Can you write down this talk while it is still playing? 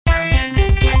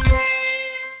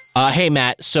Hey,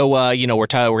 Matt. So, we're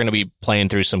going to be playing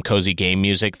through some cozy game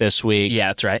music this week. Yeah,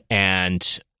 that's right.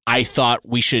 And I thought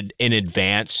we should, in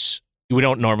advance, we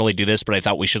don't normally do this, but I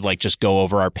thought we should just go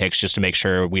over our picks just to make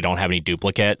sure we don't have any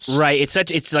duplicates. Right.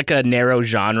 It's like a narrow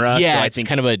genre. Yeah, so it's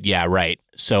kind of right.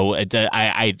 So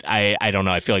I don't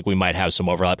know. I feel like we might have some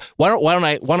overlap. Why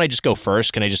don't I just go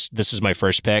first? This is my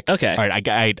first pick. Okay. All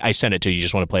right. I sent it to you. You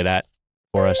just want to play that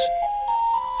for us?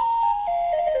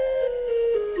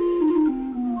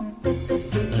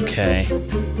 Okay.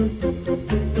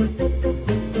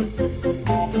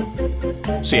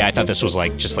 So yeah, I thought this was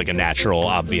just a natural,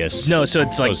 obvious. No, so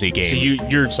it's like cozy game. So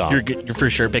you're for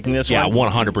sure picking this one. Yeah,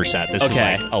 100%. This is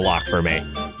a lock for me.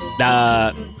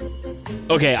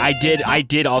 Okay, I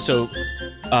did also.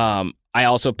 I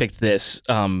also picked this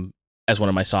as one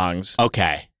of my songs.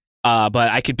 Okay. But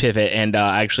I could pivot, and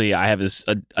actually, I have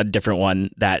a different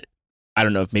one that I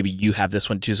don't know if maybe you have this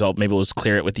one too. So maybe we'll just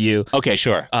clear it with you. Okay,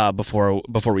 sure. Before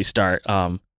we start.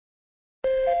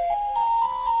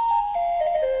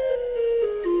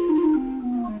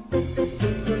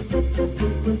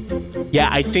 Yeah,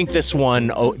 I think this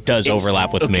one does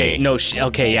overlap with me. No,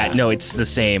 it's the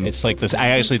same. It's like this. I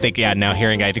actually think, now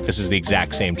hearing it, I think this is the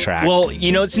exact same track. Well,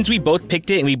 since we both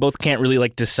picked it and we both can't really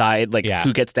decide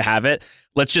who gets to have it,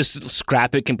 let's just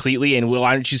scrap it completely. And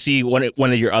why don't you see one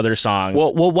of your other songs?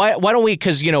 Well, why don't we?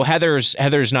 Because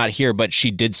Heather's not here, but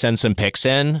she did send some picks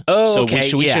in. Oh, so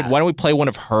okay. We should. Why don't we play one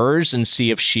of hers and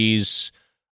see if she's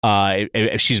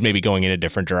maybe going in a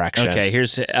different direction? Okay,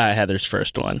 here's Heather's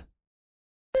first one.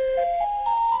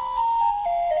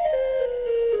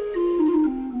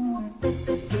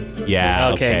 Yeah.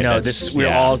 Okay. No, we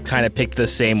all kind of picked the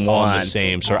same one. All the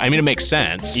same sort. I mean, it makes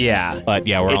sense. Yeah. But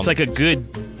yeah, it's like a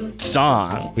good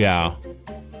song. Yeah.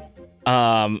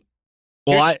 Well,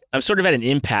 I'm sort of at an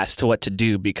impasse to what to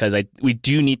do because we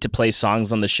do need to play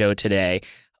songs on the show today.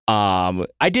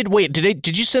 I did. Wait,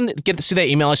 did you see that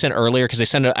email I sent earlier? Because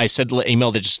I said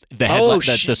email that just the headline,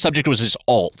 the subject was just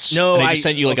alts. No, and I just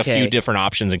sent you a few different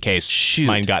options in case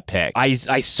mine got picked.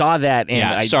 I saw that and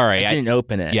I didn't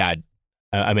open it. Yeah,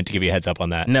 I meant to give you a heads up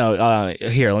on that. No,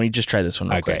 here, let me just try this one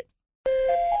real quick.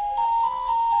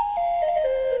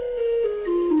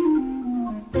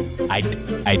 I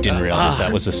didn't realize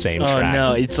that was the same track. Oh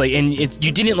no, it's and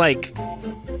you didn't I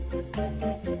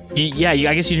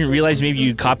guess you didn't realize maybe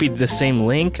you copied the same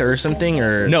link or something,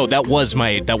 or no, that was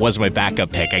my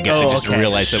backup pick. I guess I just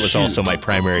realized that was also my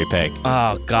primary pick.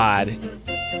 Oh God.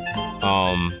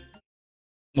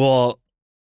 Well,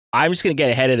 I'm just gonna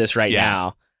get ahead of this right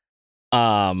now.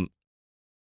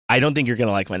 I don't think you're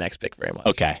gonna like my next pick very much.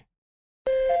 Okay.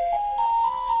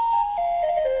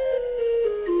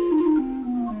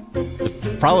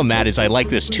 The problem, Matt, is I like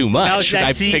this too much.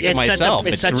 I picked it myself.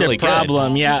 It's such really a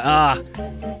problem. Good. Yeah.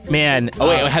 Man. Oh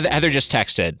wait, Heather just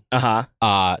texted.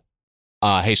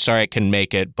 Hey, sorry I couldn't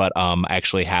make it, but I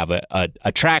actually have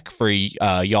a track for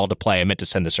y'all to play. I meant to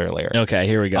send this earlier. Okay,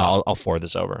 here we go. I'll forward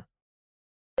this over.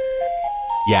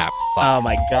 Yeah. Oh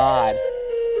my God.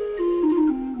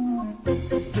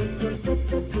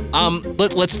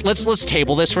 Let's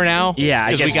table this for now. Yeah,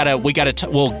 because we gotta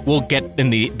we'll get in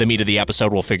the meat of the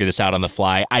episode. We'll figure this out on the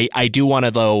fly. I do want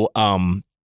to though. On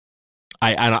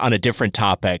a different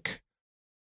topic.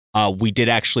 We did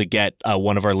actually get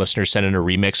one of our listeners send in a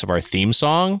remix of our theme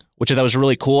song, which I thought was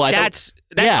really cool. That's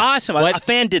awesome. A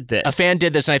fan did this. A fan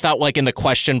did this, and I thought in the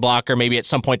question block or maybe at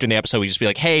some point during the episode, we'd just be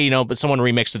like, hey, but someone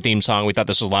remixed the theme song. We thought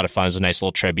this was a lot of fun. It was a nice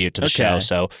little tribute to the show.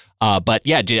 So, but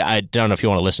yeah, I don't know if you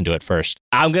want to listen to it first.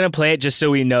 I'm going to play it just so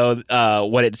we know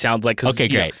what it sounds like. Okay,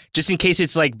 great. Just in case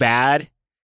it's bad.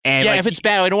 And if it's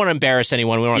bad, we don't want to embarrass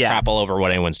anyone. We don't want to crap all over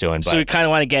what anyone's doing. But. So we kind of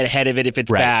want to get ahead of it if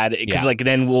it's bad, because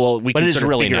then we can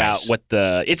sort of figure out what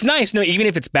it's nice. No, even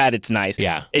if it's bad, it's nice.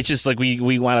 Yeah, it's just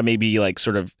we want to maybe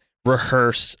sort of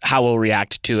rehearse how we'll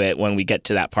react to it when we get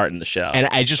to that part in the show. And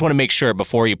I just want to make sure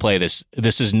before you play this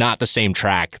is not the same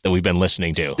track that we've been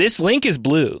listening to. This link is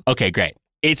blue. Okay, great.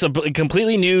 It's a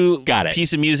completely new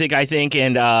piece of music, I think,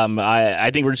 and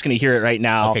I think we're just going to hear it right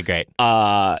now. Okay, great.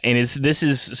 And this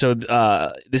is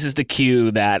the cue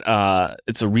that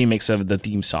it's a remix of the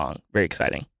theme song. Very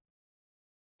exciting.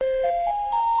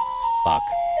 Fuck.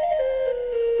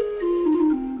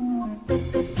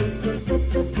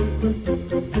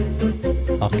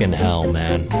 Fucking hell,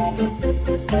 man.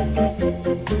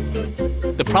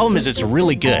 The problem is it's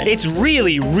really good. It's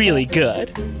really, really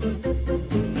good.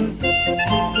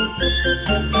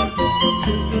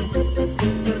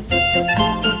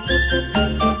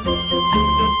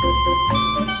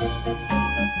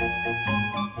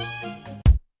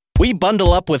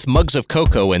 bundle up with mugs of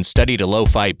cocoa and study to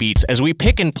lo-fi beats as we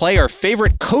pick and play our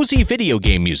favorite cozy video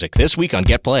game music this week on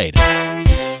Get Played.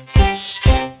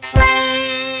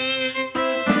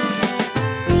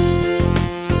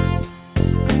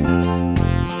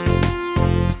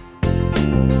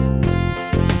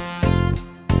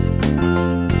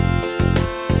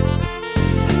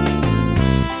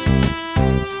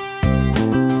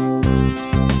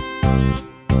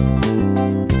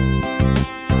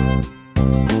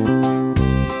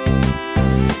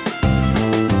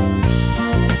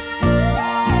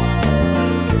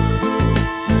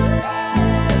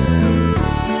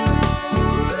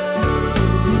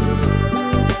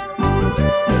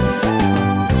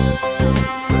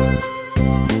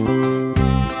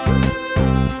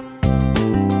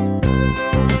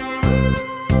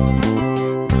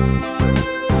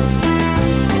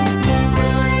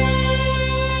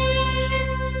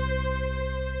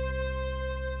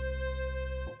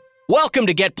 Welcome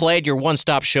to Get Played, your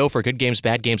one-stop show for good games,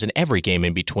 bad games, and every game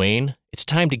in between. It's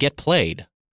time to get played.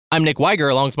 I'm Nick Weiger,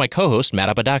 along with my co-host, Matt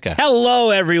Apodaca. Hello,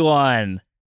 everyone.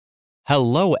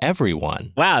 Hello,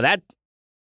 everyone. Wow, that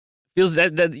feels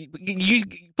that you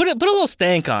put a little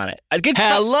stank on it.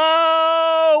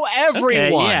 Hello,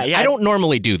 everyone. Okay, yeah. I don't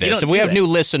normally do this. If we have new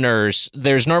listeners,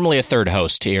 there's normally a third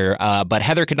host here, but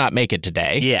Heather could not make it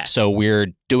today. Yeah. So we're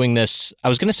doing this, I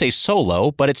was going to say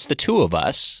solo, but it's the two of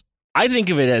us. I think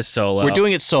of it as solo. We're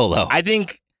doing it solo. I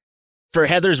think for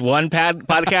Heather's one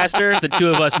podcaster, the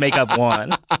two of us make up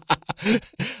one.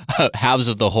 Halves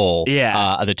of the whole.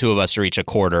 Yeah. The two of us are each a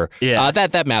quarter. Yeah.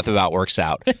 That math about works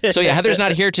out. So yeah, Heather's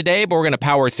not here today, but we're going to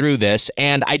power through this.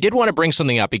 And I did want to bring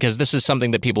something up because this is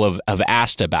something that people have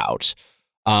asked about,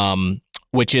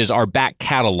 which is our back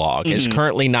catalog is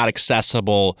currently not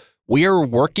accessible. We are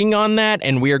working on that,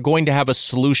 and we are going to have a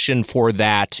solution for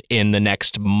that in the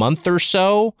next month or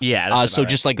so. Yeah. So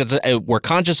just like we're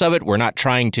conscious of it. We're not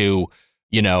trying to,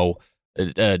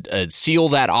 seal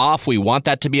that off. We want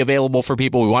that to be available for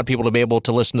people. We want people to be able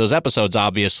to listen to those episodes,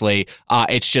 obviously.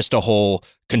 It's just a whole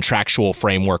contractual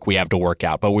framework we have to work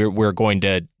out. But we're going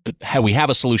to we have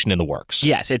a solution in the works.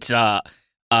 Yes, it's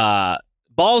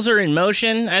balls are in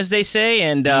motion, as they say,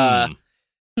 and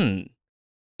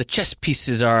the chess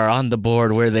pieces are on the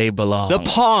board where they belong. The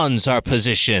pawns are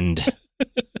positioned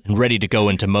and ready to go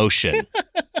into motion.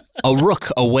 A rook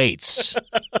awaits.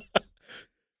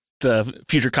 The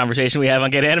future conversation we have on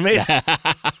Get Animated.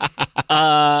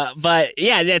 But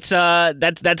yeah, that's all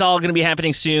going to be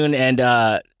happening soon, and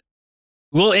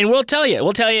we'll tell you.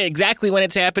 We'll tell you exactly when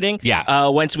it's happening. Yeah.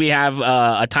 Once we have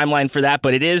a timeline for that,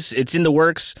 but it's in the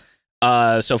works.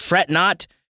 So fret not.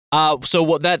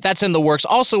 So that's in the works.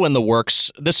 Also in the works,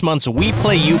 this month's We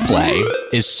Play, You Play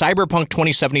is Cyberpunk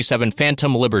 2077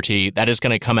 Phantom Liberty. That is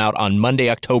going to come out on Monday,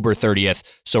 October 30th.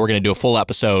 So we're going to do a full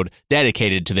episode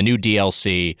dedicated to the new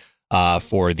DLC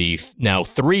for the now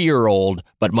 3-year-old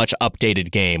but much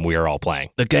updated game we are all playing.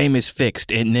 The game is fixed,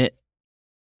 isn't it?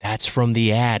 That's from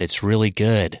the ad. It's really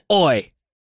good. Oi,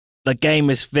 the game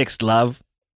is fixed, love.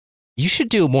 You should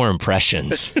do more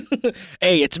impressions.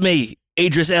 Hey, it's me,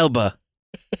 Idris Elba.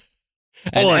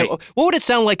 And what would it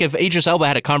sound like if Idris Elba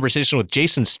had a conversation with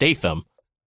Jason Statham?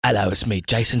 Hello, it's me,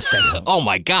 Jason Statham. Oh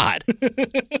my God. I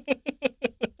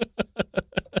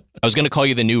was going to call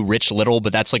you the new Rich Little,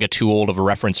 but that's like a too old of a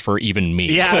reference for even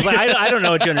me. Yeah, but I don't know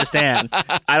what you understand.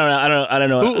 I don't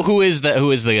know. Who is the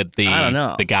I don't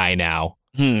know. The guy now?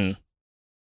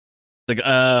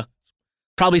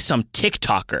 Probably some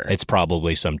TikToker. It's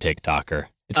probably some TikToker.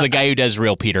 It's the guy who does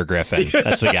real Peter Griffin.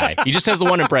 That's the guy. He just has the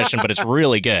one impression, but it's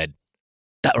really good.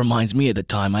 That reminds me of the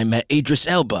time I met Idris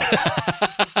Elba.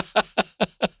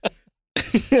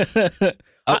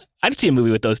 I'd see a movie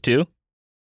with those two.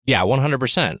 Yeah,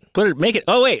 100%. Make it.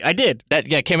 Oh wait, I did.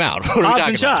 That came out. What are we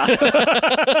talking about?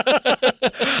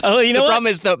 Oh, you know the what? problem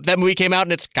is that movie came out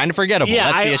and it's kind of forgettable.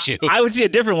 Yeah, that's the issue. I would see a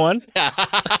different one.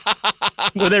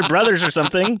 Where they're brothers or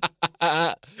something.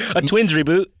 A Twins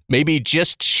reboot. Maybe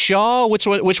just Shaw. Which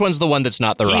one's the one that's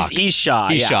not The Rock? He's Shaw.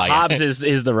 He's Shaw. Yeah. Hobbs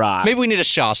is The Rock. Maybe we need a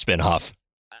Shaw spinoff.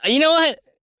 You know what?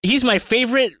 He's my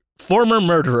favorite former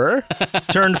murderer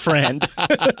turned friend.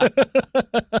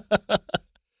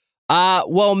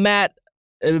 Well, Matt,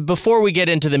 before we get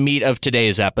into the meat of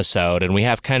today's episode, and we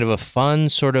have kind of a fun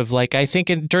sort of like, I think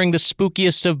during the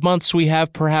spookiest of months, we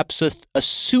have perhaps a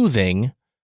soothing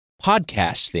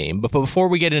podcast theme. But before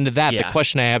we get into that, the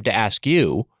question I have to ask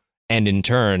you, and in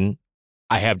turn,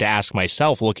 I have to ask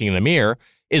myself looking in the mirror,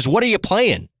 is what are you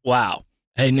playing? Wow.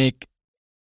 Hey, Nick.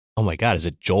 Oh my God, is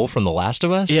it Joel from The Last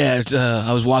of Us? Yeah, it's,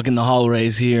 I was walking the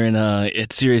hallways here at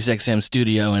SiriusXM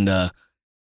Studio, and I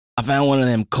found one of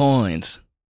them coins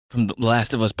From The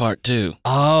Last of Us Part 2.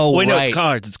 Oh, wait, right. no, it's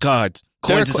cards. It's cards.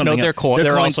 Coins is something they're else.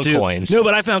 they're coins also too. coins. No,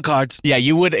 but I found cards. Yeah,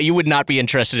 you would not be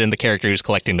interested in the character who's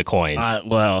collecting the coins.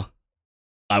 Well,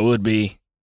 I would be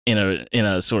in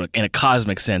a sort of in a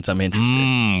cosmic sense. I'm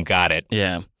interested. Got it.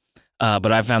 Yeah,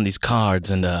 but I found these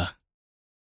cards, and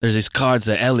there's these cards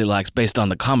that Ellie likes based on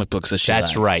the comic books that she likes.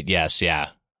 That's right. Yes. Yeah.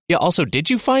 Yeah. Also, did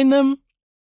you find them?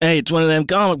 Hey, it's one of them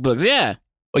comic books. Yeah.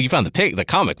 Well, you found the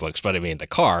comic books, but I mean the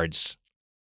cards.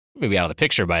 Maybe out of the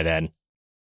picture by then.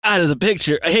 Out of the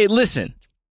picture. Hey, listen.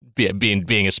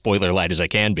 Being as spoiler light as I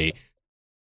can be.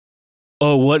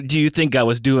 Oh, what do you think I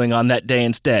was doing on that day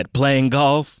instead? Playing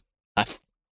golf? Oh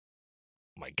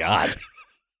my God.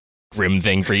 Grim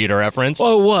thing for you to reference.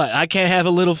 Oh, what? I can't have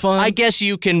a little fun? I guess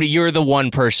you can. You're the one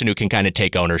person who can kind of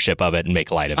take ownership of it and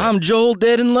make light of it. I'm Joel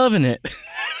dead and loving it.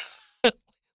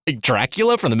 Like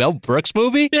Dracula from the Mel Brooks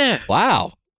movie? Yeah.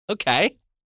 Wow. Okay.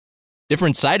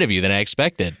 Different side of you than I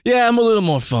expected. Yeah, I'm a little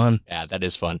more fun. Yeah, that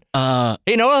is fun. Hey,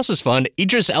 you know what else is fun?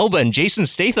 Idris Elba and Jason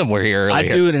Statham were here earlier. I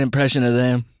do an impression of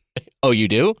them. Oh, you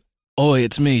do? Oi,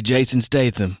 it's me, Jason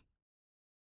Statham.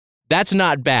 That's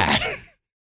not bad.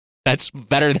 That's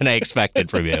better than I expected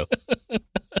from you.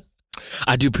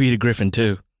 I do Peter Griffin,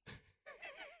 too.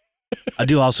 I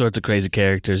do all sorts of crazy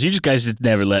characters. You guys just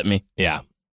never let me. Yeah.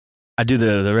 I do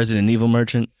the Resident Evil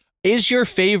merchant. Is your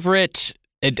favorite...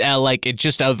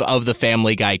 just of the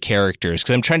Family Guy characters,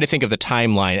 because I'm trying to think of the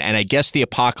timeline, and I guess the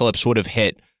apocalypse would have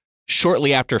hit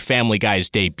shortly after Family Guy's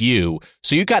debut.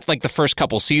 So you got like the first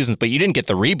couple seasons, but you didn't get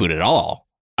the reboot at all.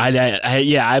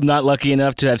 I'm not lucky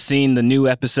enough to have seen the new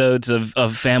episodes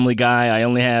of Family Guy. I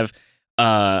only have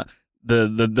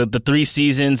the 3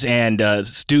 seasons and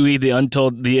Stewie the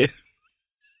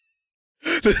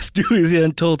Stewie the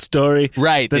Untold Story.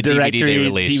 Right, the directory DVD they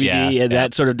released, DVD, and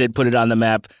that sort of did put it on the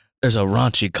map. There's a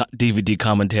raunchy DVD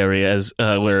commentary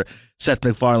where Seth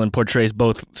MacFarlane portrays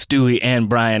both Stewie and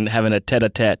Brian having a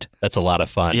tete-a-tete. That's a lot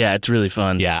of fun. Yeah, it's really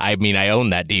fun. Yeah, I mean, I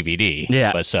own that DVD.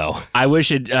 Yeah. But so. I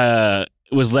wish it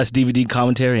was less DVD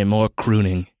commentary and more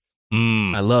crooning.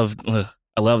 I love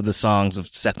the songs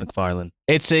of Seth MacFarlane.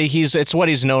 It's what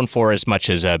he's known for as much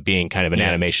as being kind of an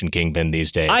animation kingpin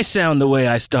these days. I sound the way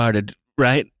I started,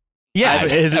 right? Yeah,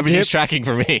 everything's tracking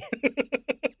for me.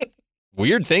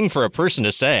 Weird thing for a person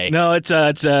to say. No, it's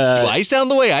do I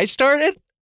sound the way I started?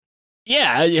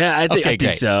 Yeah, I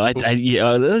think so. I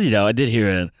did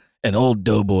hear an old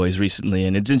Doughboys recently,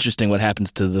 and it's interesting what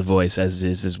happens to the voice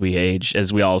as we age,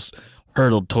 as we all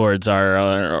hurtled towards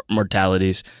our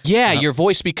mortalities. Yeah, your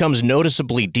voice becomes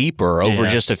noticeably deeper over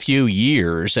just a few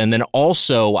years, and then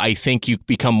also I think you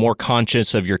become more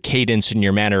conscious of your cadence and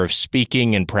your manner of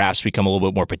speaking, and perhaps become a little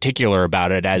bit more particular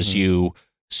about it as you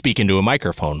speak into a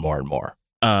microphone more and more.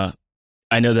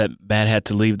 I know that Matt had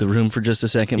to leave the room for just a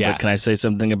second, but can I say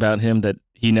something about him that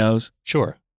he knows?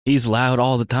 Sure. He's loud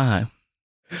all the time.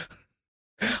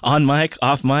 On mic,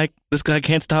 off mic, this guy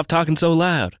can't stop talking so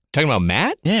loud. Talking about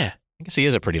Matt? Yeah. I guess he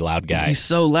is a pretty loud guy. He's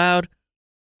so loud.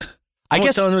 I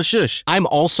guess telling him to shush. I'm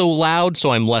also loud,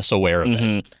 so I'm less aware of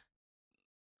it.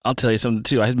 I'll tell you something,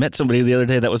 too. I met somebody the other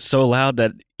day that was so loud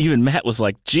that even Matt was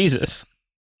like, Jesus.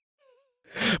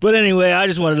 But anyway, I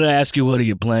just wanted to ask you, what are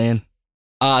you playing?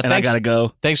 And I gotta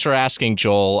go. Thanks for asking,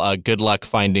 Joel. Good luck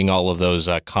finding all of those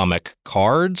comic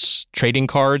cards, trading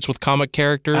cards with comic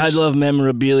characters. I love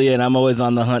memorabilia, and I'm always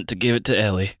on the hunt to give it to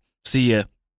Ellie. See ya.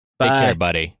 Bye. Take care,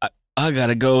 buddy. I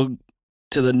gotta go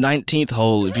to the 19th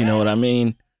hole, if you know what I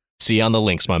mean. See you on the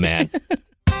links, my man.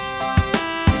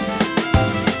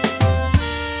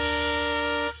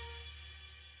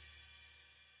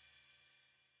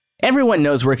 Everyone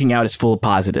knows working out is full of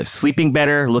positives. Sleeping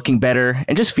better, looking better,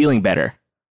 and just feeling better.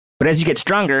 But as you get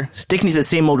stronger, sticking to the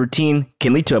same old routine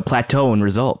can lead to a plateau in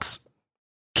results.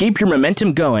 Keep your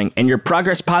momentum going and your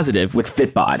progress positive with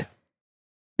Fitbod.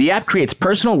 The app creates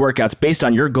personal workouts based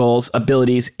on your goals,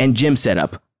 abilities, and gym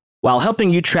setup, while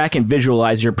helping you track and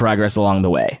visualize your progress along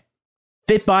the way.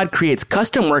 Fitbod creates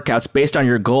custom workouts based on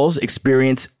your goals,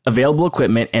 experience, available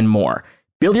equipment, and more.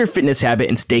 Build your fitness habit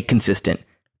and stay consistent.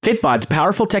 Fitbod's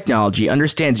powerful technology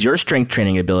understands your strength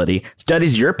training ability,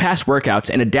 studies your past workouts,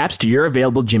 and adapts to your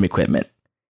available gym equipment.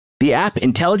 The app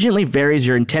intelligently varies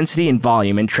your intensity and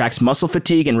volume and tracks muscle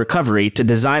fatigue and recovery to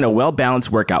design a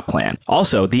well-balanced workout plan.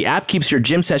 Also, the app keeps your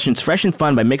gym sessions fresh and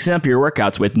fun by mixing up your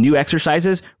workouts with new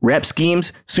exercises, rep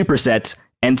schemes, supersets,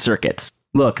 and circuits.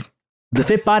 Look, the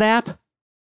Fitbod app,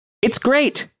 it's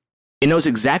great. It knows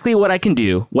exactly what I can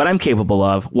do, what I'm capable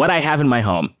of, what I have in my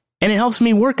home, and it helps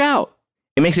me work out.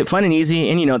 It makes it fun and easy,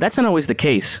 and that's not always the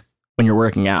case when you're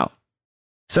working out.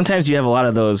 Sometimes you have a lot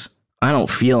of those I don't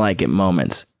feel like it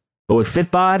moments. But with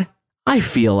Fitbod, I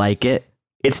feel like it.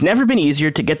 It's never been easier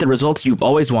to get the results you've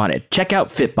always wanted. Check out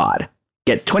Fitbod.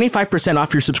 Get 25%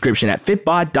 off your subscription at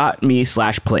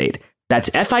fitbod.me/played. That's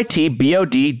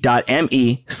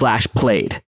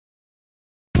fitbod.me/played.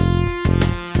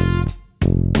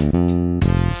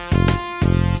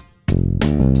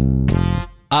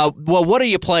 Well, what are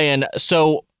you playing?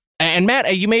 So, and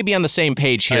Matt, you may be on the same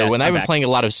page here. When I've been playing a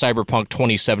lot of Cyberpunk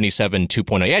 2077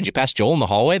 2.0. Yeah, did you pass Joel in the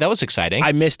hallway? That was exciting.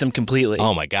 I missed him completely.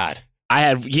 Oh my God.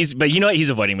 But you know what? He's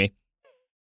avoiding me.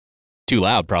 Too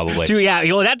loud, probably.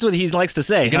 Well, that's what he likes to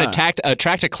say. You're going to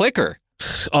attract a clicker.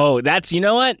 Oh, you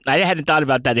know what? I hadn't thought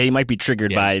about that. He might be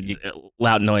triggered by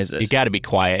loud noises. You got to be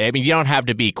quiet. I mean, you don't have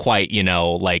to be quite,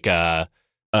 like a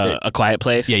quiet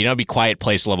place. Yeah, you don't be quiet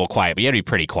place level quiet, but you got to be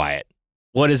pretty quiet.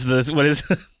 What is the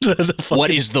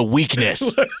what is the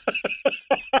weakness?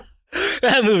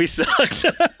 That movie sucks.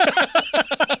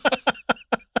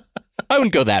 I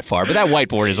wouldn't go that far, but that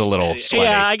whiteboard is a little sweaty.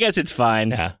 Yeah, I guess it's fine.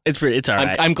 Yeah. It's all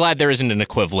right. I'm glad there isn't an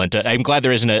equivalent. I'm glad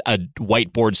there isn't a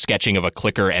whiteboard sketching of a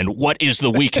clicker and what is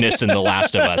the weakness in The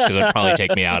Last of Us, because it would probably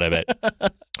take me out of it.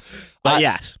 But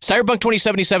yes. Cyberpunk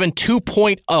 2077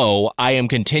 2.0, I am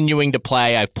continuing to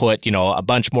play. I've put, a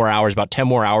bunch more hours, about 10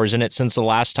 more hours in it since the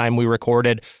last time we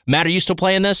recorded. Matt, are you still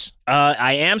playing this?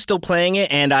 I am still playing it,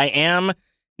 and I am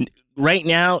right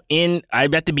now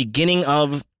I'm at the beginning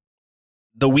of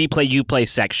the We Play, You Play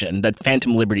section, the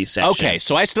Phantom Liberty section. Okay,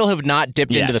 so I still have not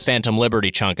dipped into the Phantom Liberty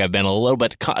chunk. I've been a little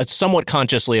bit, somewhat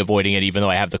consciously avoiding it, even though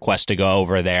I have the quest to go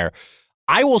over there.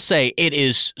 I will say it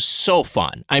is so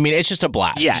fun. I mean, it's just a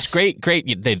blast. Yes. It's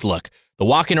great. Look, the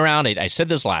walking around, I said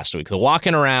this last week, the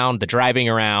walking around, the driving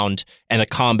around, and the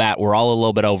combat were all a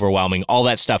little bit overwhelming. All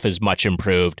that stuff is much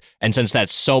improved. And since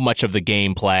that's so much of the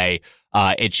gameplay,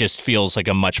 it just feels like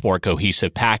a much more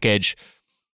cohesive package.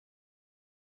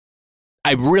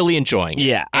 I'm really enjoying it.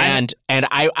 Yeah. And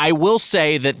I will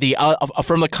say that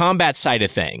from the combat side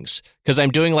of things, because I'm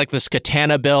doing like this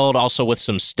katana build also with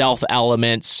some stealth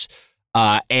elements,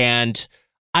 and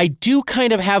I do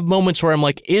kind of have moments where I'm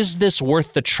like, is this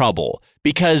worth the trouble?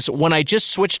 Because when I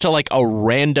just switch to like a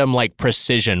random like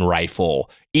precision rifle,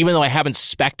 even though I haven't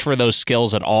spec'd for those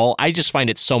skills at all, I just find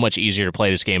it so much easier to play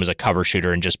this game as a cover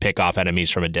shooter and just pick off enemies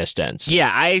from a distance.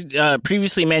 Yeah, I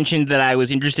previously mentioned that I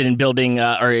was interested in building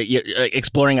or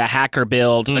exploring a hacker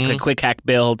build, like a quick hack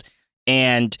build,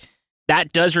 and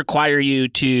that does require you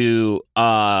to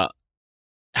have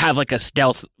like a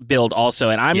stealth build also,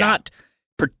 and I'm not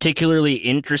particularly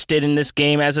interested in this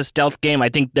game as a stealth game. I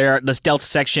think the stealth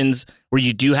sections where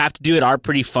you do have to do it are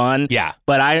pretty fun. Yeah.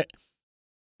 But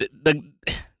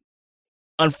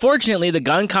unfortunately, the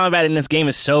gun combat in this game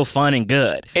is so fun and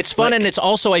good. It's fun, and it's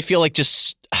also, I feel like,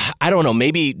 just, I don't know,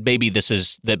 maybe this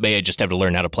is, that may I just have to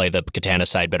learn how to play the katana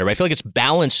side better, but I feel like it's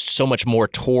balanced so much more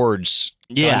towards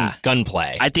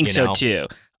gunplay. I think so too.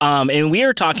 And we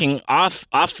are talking off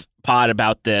pod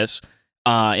about this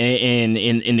in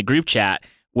the group chat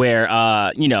where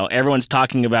everyone's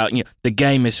talking about the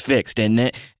game is fixed, isn't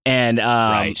it? And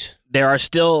there are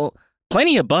still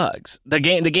plenty of bugs. The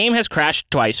game has crashed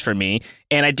twice for me,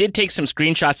 and I did take some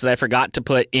screenshots that I forgot to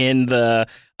put in the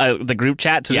group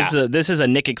chat. So this is a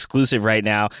Nick exclusive right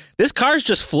now. This car's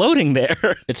just floating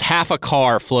there. It's half a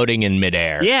car floating in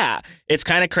midair. Yeah, it's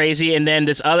kind of crazy. And then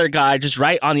this other guy just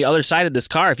right on the other side of this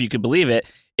car, if you could believe it,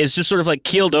 is just sort of like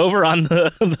keeled over on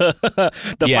the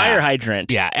fire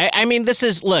hydrant. Yeah, I mean, this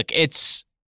is, look, it's,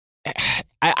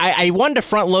 I wanted to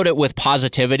front load it with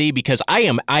positivity because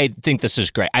I think this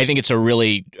is great. I think it's a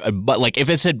really, but like if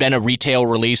this had been a retail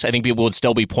release, I think people would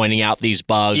still be pointing out these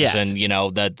bugs and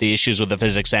the issues with the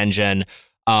physics engine,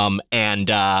 and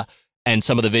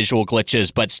some of the visual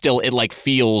glitches, but still it like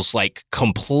feels like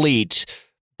complete.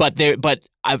 But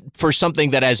for something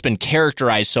that has been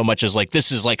characterized so much as like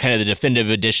this is like kind of the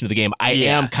definitive edition of the game, I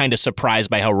am kind of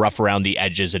surprised by how rough around the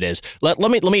edges it is. Let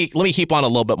me heap on a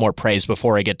little bit more praise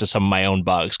before I get to some of my own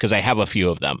bugs, because I have a few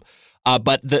of them.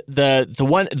 But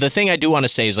the thing I do want to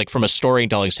say is, like, from a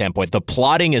storytelling standpoint, the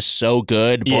plotting is so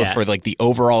good, both for like the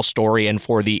overall story and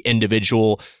for the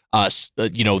individual,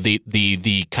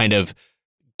 the kind of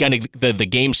the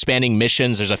game spanning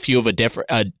missions. There's a few of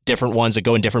different ones that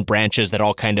go in different branches that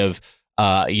all kind of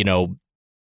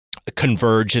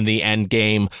converge in the end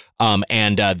game,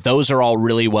 and those are all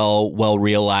really well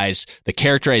realized. The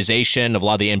characterization of a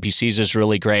lot of the NPCs is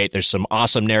really great. There's some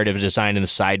awesome narrative design in the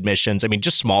side missions. I mean,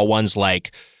 just small ones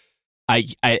like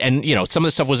and some of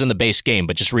the stuff was in the base game,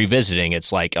 but just revisiting,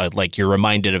 it's like you're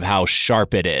reminded of how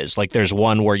sharp it is. Like there's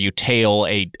one where you tail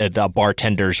the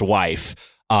bartender's wife,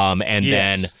 and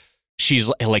then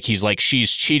he's like,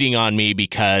 she's cheating on me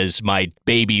because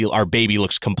our baby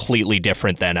looks completely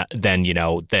different than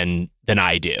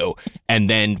I do. And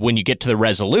then when you get to the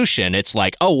resolution, it's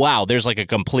like, oh wow, there's like a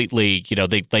completely,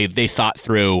 they thought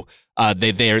through.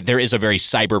 There is a very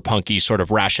cyberpunky sort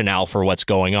of rationale for what's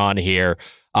going on here.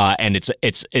 And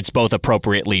it's both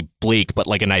appropriately bleak, but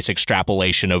like a nice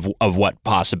extrapolation of what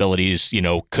possibilities,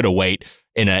 could await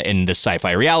in this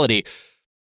sci-fi reality.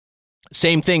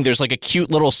 Same thing. There's like a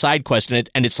cute little side quest in it,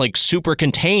 and it's like super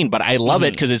contained, but I love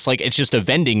it because it's just a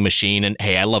vending machine. And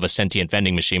hey, I love a sentient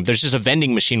vending machine. But there's just a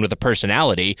vending machine with a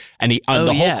personality, and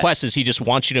whole quest is he just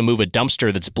wants you to move a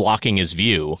dumpster that's blocking his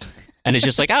view, and it's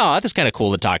just like, oh, that's kind of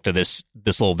cool to talk to this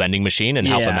little vending machine and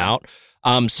help him out.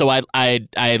 So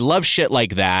I love shit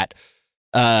like that.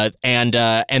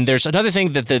 And there's another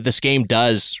thing that this game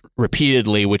does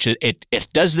repeatedly, which it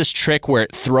does this trick where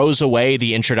it throws away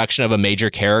the introduction of a major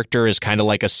character as kind of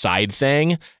like a side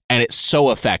thing, and it's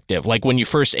so effective. Like when you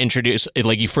first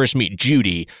meet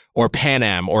Judy or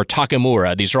Panam or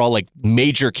Takamura, these are all like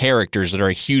major characters that are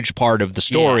a huge part of the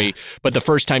story. Yeah. But the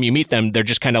first time you meet them, they're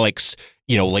just kind of like,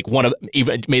 like one of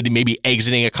even maybe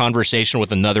exiting a conversation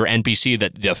with another NPC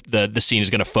that the scene is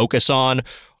going to focus on.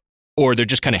 Or they're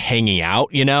just kind of hanging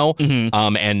out,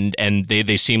 and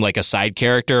they seem like a side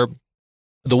character.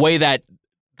 The way that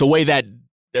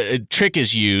trick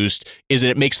is used is that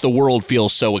it makes the world feel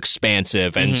so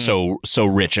expansive and so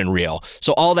rich and real.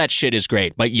 So all that shit is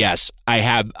great. But yes, I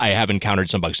have encountered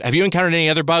some bugs. Have you encountered any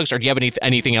other bugs, or do you have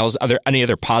anything else? Any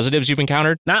other positives you've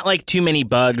encountered? Not like too many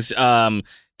bugs.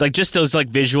 Like just those like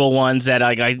visual ones that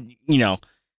I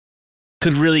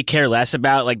could really care less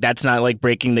about. Like that's not like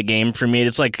breaking the game for me.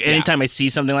 It's like anytime I see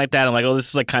something like that, I'm like, oh, this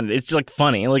is like it's like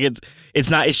funny. Like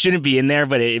it shouldn't be in there,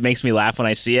 but it makes me laugh when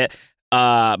I see it.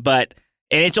 And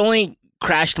it's only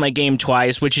crashed my game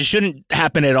twice, which it shouldn't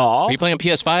happen at all. Are you playing on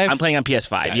PS5? I'm playing on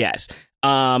PS5, yes.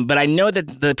 But I know that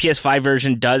the PS5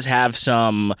 version does have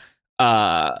some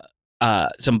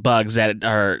bugs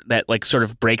that like sort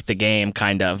of break the game,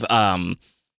 kind of.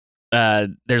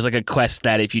 There's like a quest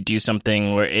that if you do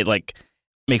something where it like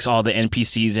makes all the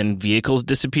NPCs and vehicles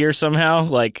disappear somehow,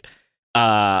 like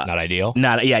not ideal.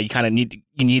 You kind of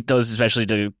need those, especially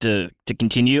to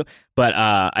continue. But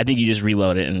I think you just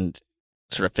reload it and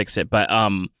sort of fix it. But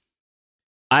I've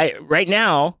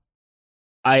been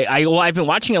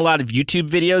watching a lot of YouTube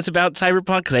videos about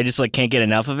Cyberpunk because I just like can't get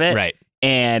enough of it. Right.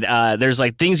 And there's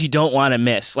like things you don't want to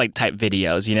miss, like type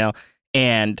videos,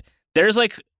 and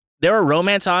there are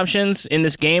romance options in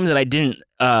this game that I didn't,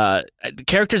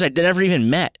 characters I never even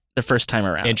met the first time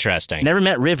around. Interesting. Never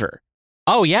met River.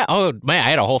 Oh, yeah. Oh, man, I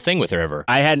had a whole thing with River.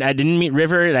 I didn't meet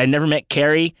River. I never met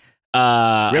Carrie.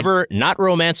 River, not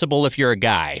romanceable if you're a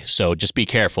guy, so just be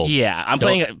careful. Yeah, I'm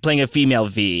playing a female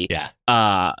V. Yeah.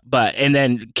 And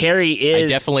then Carrie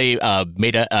is... I definitely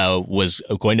was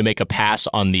going to make a pass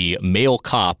on the male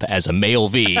cop as a male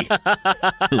V.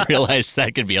 Realized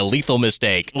that could be a lethal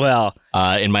mistake. Well,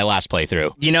 in my last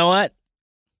playthrough. You know what?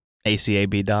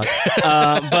 ACAB dog.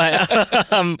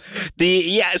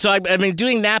 So I've been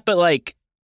doing that, but like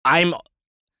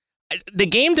the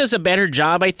game does a better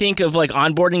job, I think, of like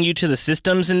onboarding you to the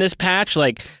systems in this patch.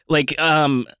 I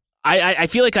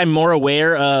feel like I'm more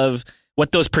aware of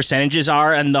what those percentages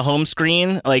are on the home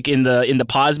screen, like in the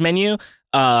pause menu.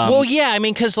 Well, yeah, I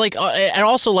mean, because like, and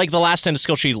also like the last end of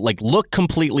skill tree like look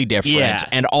completely different,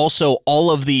 and also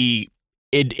all of the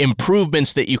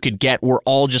improvements that you could get were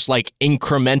all just like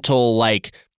incremental,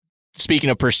 like. Speaking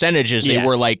of percentages, they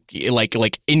were like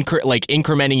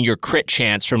incrementing your crit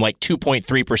chance from like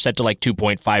 2.3% to like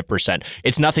 2.5%.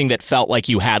 It's nothing that felt like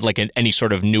you had like any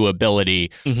sort of new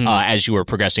ability as you were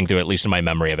progressing through, at least in my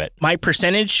memory of it. My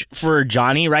percentage for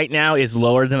Johnny right now is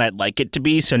lower than I'd like it to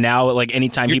be. So now, like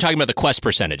anytime you're talking about the quest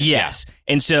percentage, yes,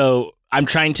 and so I'm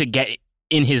trying to get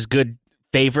in his good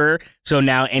favor. So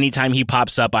now anytime he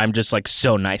pops up, I'm just like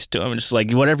so nice to him. I'm just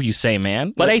like, whatever you say,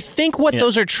 man. But I think what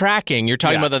those are tracking, you're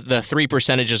talking about the 3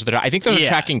 percentages that I think those are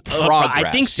tracking progress.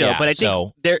 I think so, but I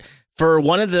think they're for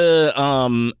one of the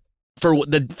for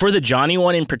the Johnny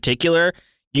one in particular,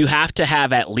 you have to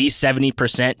have at least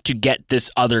 70% to get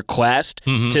this other quest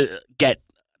to get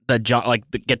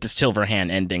get the silver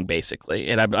hand ending, basically.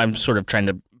 And I'm sort of trying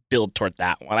to build toward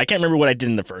that one. I can't remember what I did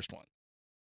in the first one.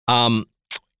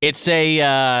 It's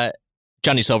a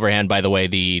Johnny Silverhand, by the way,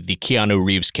 the Keanu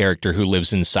Reeves character who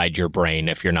lives inside your brain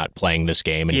if you're not playing this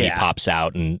game, and he pops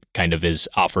out and kind of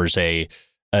offers an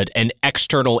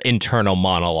external internal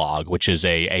monologue, which is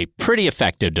a pretty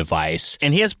effective device.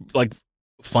 And he has like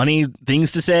funny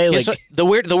things to say. Like so the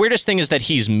weirdest thing is that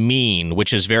he's mean,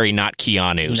 which is very not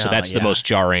Keanu. So that's the most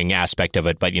jarring aspect of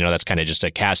it. But that's kind of just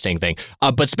a casting thing.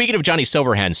 But speaking of Johnny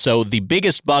Silverhand, so the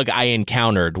biggest bug I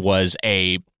encountered was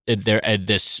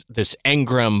this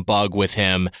engram bug with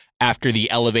him after the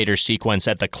elevator sequence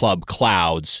at the Club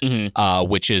Clouds,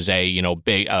 which is a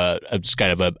big it's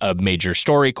kind of a major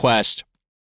story quest.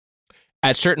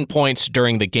 At certain points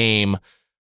during the game,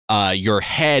 your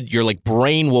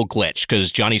brain will glitch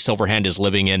because Johnny Silverhand is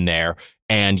living in there,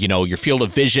 and your field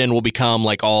of vision will become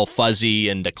like all fuzzy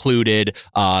and occluded.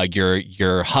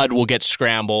 Your HUD will get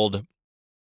scrambled.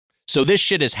 So this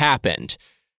shit has happened.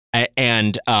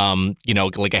 And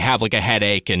like I have like a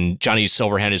headache, and Johnny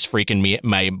Silverhand is freaking me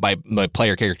my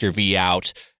player character V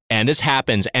out, and this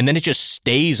happens, and then it just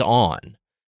stays on,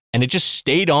 and it just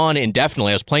stayed on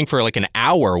indefinitely. I was playing for like an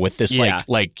hour with this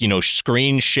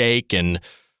screen shake and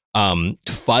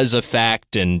fuzz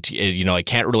effect, and I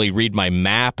can't really read my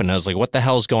map, and I was like, what the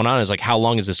hell is going on? I was like, how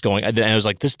long is this going? And I was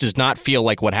like, this does not feel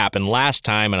like what happened last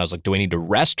time, and I was like, do I need to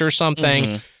rest or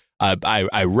something?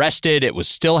 I rested, it was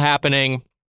still happening.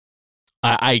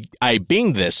 I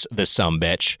binged this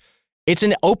sumbitch. It's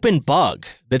an open bug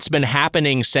that's been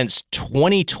happening since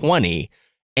 2020,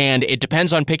 and it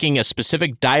depends on picking a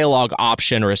specific dialogue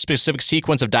option or a specific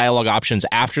sequence of dialogue options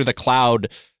after the cloud,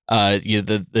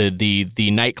 the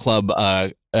nightclub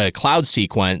cloud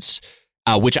sequence,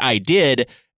 which I did,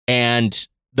 and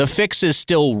the fix is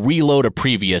still reload a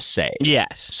previous save.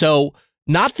 Yes. So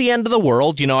not the end of the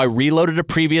world. I reloaded a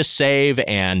previous save,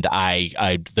 and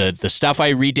the stuff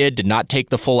I redid did not take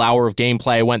the full hour of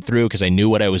gameplay I went through because I knew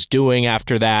what I was doing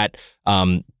after that.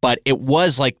 But it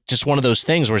was like just one of those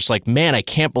things where it's like, man, I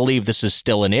can't believe this is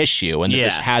still an issue, and that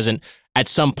this hasn't at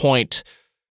some point.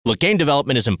 Look, game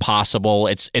development is impossible.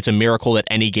 It's a miracle that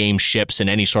any game ships in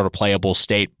any sort of playable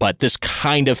state, but this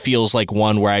kind of feels like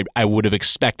one where I would have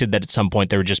expected that at some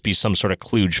point there would just be some sort of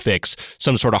kludge fix,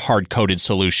 some sort of hard-coded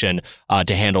solution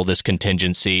to handle this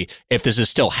contingency if this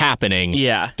is still happening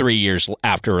 3 years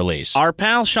after release. Our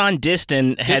pal Sean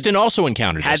Diston also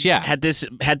encountered this,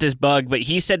 had this bug, but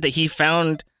he said that he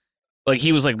found, like,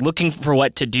 he was like looking for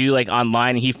what to do like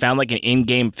online, and he found like an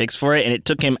in-game fix for it, and it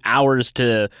took him hours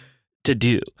to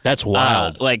do. That's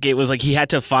wild. Like, it was like he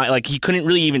had to find, like, he couldn't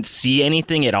really even see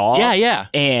anything at all. Yeah.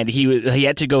 And he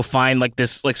had to go find like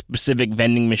this like specific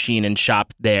vending machine and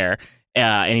shop there.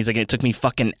 And he's like, it took me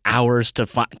fucking hours to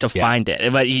find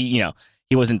it. But he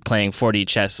wasn't playing 4D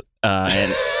chess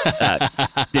and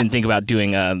didn't think about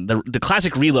doing the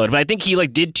classic reload. But I think he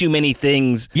like did too many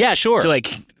things. Yeah, sure. To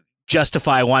like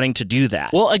justify wanting to do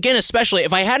that. Well, again, especially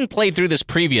if I hadn't played through this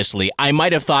previously, I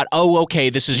might have thought, oh, okay,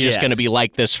 this is just going to be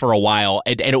like this for a while.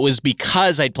 And it was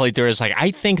because I'd played through it, it's like,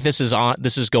 I think this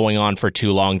is going on for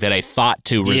too long that I thought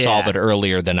to resolve it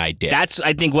earlier than I did. That's,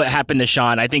 I think, what happened to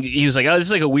Sean. I think he was like, oh, this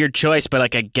is like a weird choice, but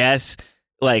like, I guess,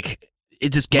 like,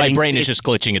 it's just getting... My brain is just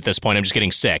glitching at this point. I'm just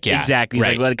getting sick, yeah. Exactly. He's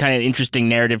like, what kind of interesting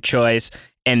narrative choice.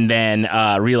 And then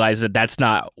realized that that's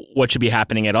not what should be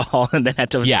happening at all, and then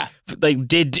had to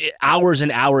did hours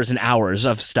and hours and hours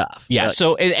of stuff. Yeah, like,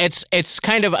 so it's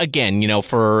kind of, again,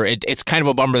 it's kind of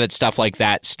a bummer that stuff like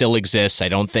that still exists. I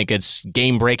don't think it's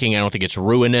game breaking. I don't think it's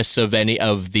ruinous of any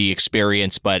of the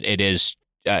experience, but it is.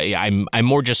 I'm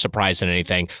more just surprised than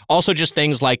anything. Also, just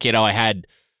things like I had.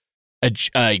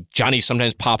 Johnny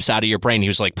sometimes pops out of your brain. He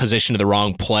was like positioned in the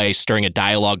wrong place during a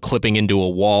dialogue, clipping into a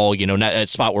wall, not a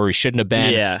spot where he shouldn't have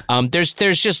been. Yeah.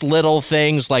 There's just little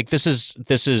things like this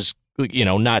is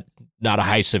not a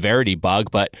high severity bug,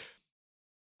 but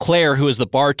Claire, who is the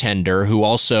bartender, who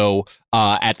also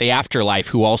at the Afterlife,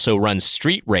 who also runs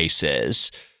street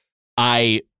races,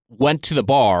 I went to the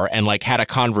bar and like had a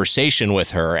conversation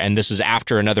with her, and this is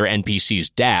after another NPC's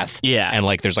death. Yeah. And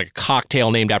like there's like a cocktail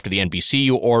named after the NPC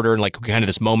you order, and like kind of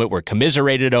this moment where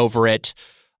commiserated over it.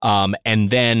 And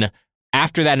then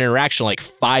after that interaction, like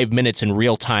 5 minutes in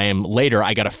real time later,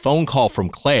 I got a phone call from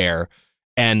Claire,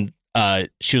 and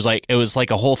she was like, it was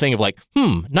like a whole thing of like,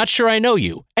 not sure I know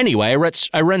you. Anyway,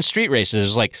 I run street races. It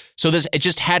was like, so it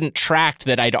just hadn't tracked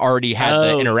that I'd already had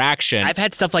the interaction. I've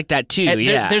had stuff like that too. And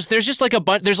yeah. There's just like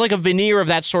there's like a veneer of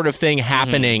that sort of thing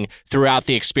happening throughout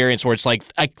the experience where it's like,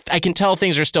 I can tell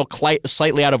things are still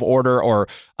slightly out of order, or,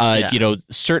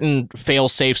 certain fail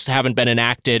safes haven't been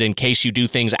enacted in case you do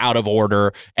things out of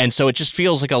order. And so it just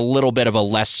feels like a little bit of a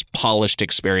less polished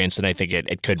experience than I think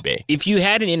it could be. If you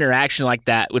had an interaction like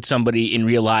that with somebody in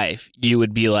real life, you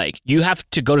would be like, you have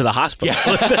to go to the hospital.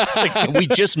 Yeah. Like, we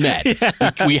just met.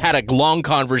 Yeah. We had a long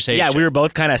conversation. Yeah, we were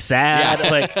both kind of sad.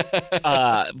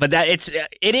 Yeah. But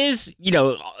it is,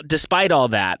 despite all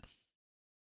that,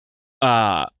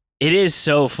 It is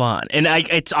so fun. And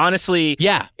it's honestly...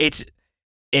 Yeah.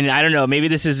 And I don't know, maybe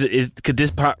could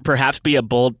this perhaps be a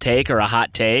bold take or a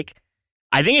hot take?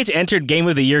 I think it's entered Game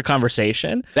of the Year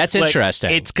conversation. That's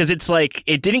interesting. It's because it's like,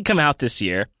 it didn't come out this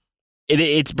year.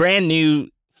 It's brand new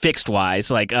fixed wise.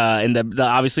 Like, and the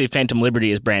obviously Phantom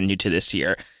Liberty is brand new to this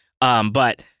year.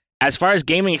 But as far as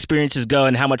gaming experiences go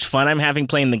and how much fun I'm having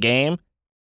playing the game,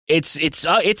 it's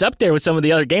up there with some of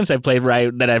the other games I've played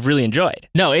that I've really enjoyed.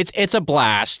 No, it's a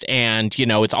blast, and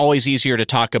it's always easier to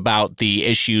talk about the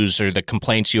issues or the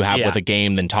complaints you have with a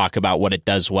game than talk about what it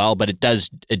does well. But it does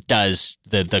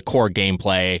the core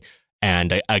gameplay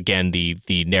and again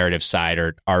the narrative side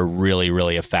are really,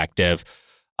 really effective.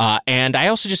 And I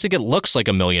also just think it looks like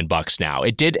 $1 million now.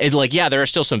 There are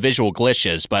still some visual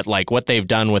glitches, but like what they've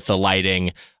done with the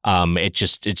lighting,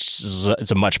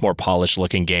 it's a much more polished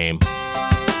looking game.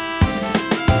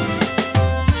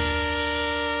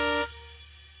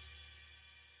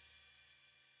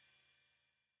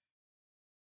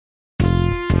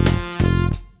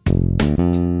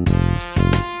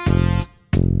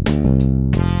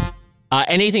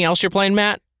 Anything else you're playing,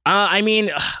 Matt? I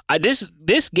mean,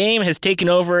 this game has taken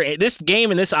over. This game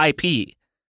and this IP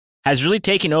has really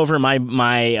taken over my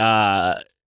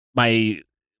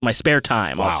spare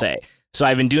time. Wow. I'll say. So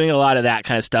I've been doing a lot of that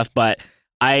kind of stuff. But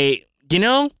we're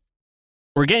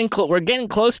getting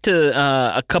close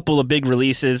to a couple of big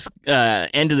releases.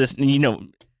 End of this,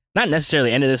 not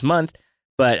necessarily end of this month,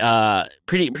 but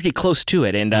pretty close to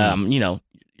it. And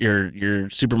your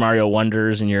Super Mario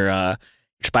Wonders and your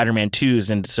Spider-Man 2s,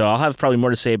 and so I'll have probably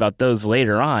more to say about those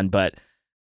later on, but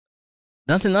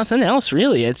nothing else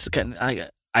really. It's I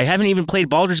haven't even played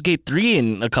Baldur's Gate 3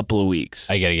 in a couple of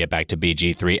weeks. I got to get back to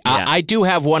BG3. Yeah. I do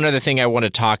have one other thing I want to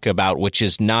talk about, which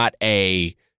is not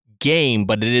a game,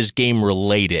 but it is game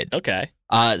related. Okay.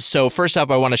 So first up,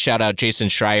 I want to shout out Jason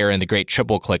Schreier and the Great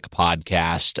Triple Click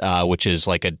podcast, which is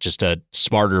like just a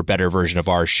smarter, better version of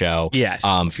our show. Yes.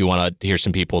 If you want to hear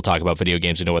some people talk about video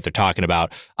games and know what they're talking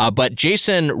about. But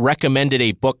Jason recommended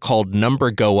a book called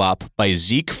Number Go Up by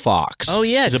Zeke Fox. Oh,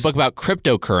 yes. It's a book about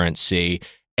cryptocurrency,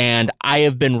 and I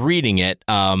have been reading it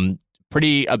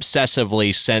pretty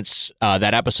obsessively since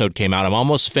that episode came out. I'm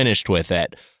almost finished with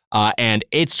it, and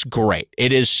it's great.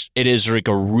 It is like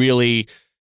a really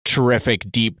terrific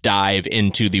deep dive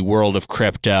into the world of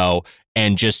crypto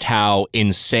and just how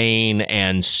insane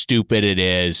and stupid it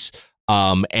is.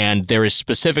 And there is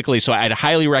specifically, so I'd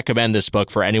highly recommend this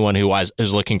book for anyone who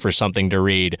is looking for something to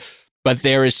read. But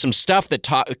there is some stuff that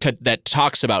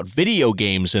talks about video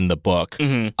games in the book,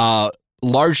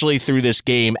 largely through this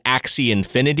game Axie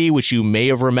Infinity, which you may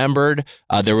have remembered.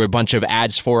 There were a bunch of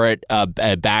ads for it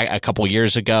back a couple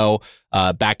years ago,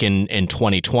 back in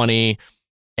 2020.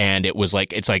 And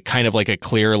it's kind of like a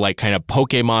clear, like kind of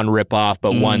Pokemon ripoff,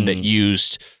 but one that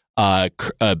used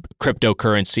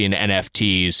cryptocurrency and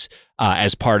NFTs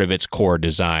as part of its core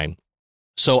design.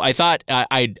 So I thought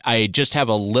I just have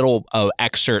a little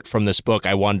excerpt from this book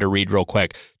I wanted to read real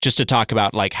quick, just to talk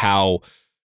about like how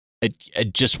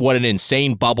just what an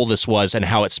insane bubble this was and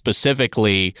how it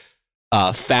specifically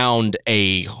found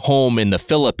a home in the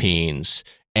Philippines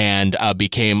and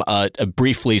became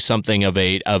briefly something of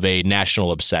a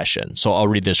national obsession. So I'll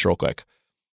read this real quick.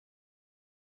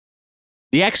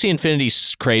 The Axie Infinity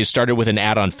craze started with an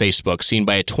ad on Facebook seen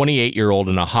by a 28-year-old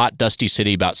in a hot, dusty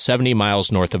city about 70 miles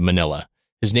north of Manila.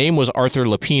 His name was Arthur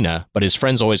Lapina, but his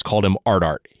friends always called him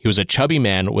Art. He was a chubby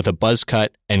man with a buzz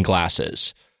cut and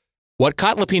glasses. What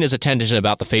caught Lapina's attention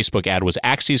about the Facebook ad was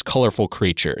Axie's colorful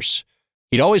creatures.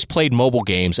 He'd always played mobile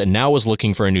games and now was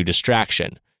looking for a new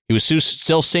distraction. He was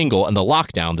still single, and the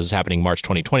lockdown, this is happening March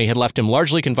 2020, had left him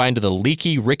largely confined to the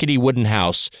leaky, rickety wooden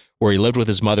house where he lived with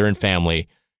his mother and family.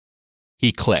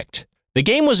 He clicked. The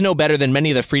game was no better than many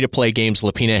of the free-to-play games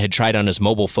Lapina had tried on his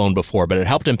mobile phone before, but it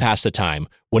helped him pass the time.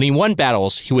 When he won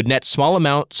battles, he would net small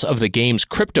amounts of the game's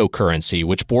cryptocurrency,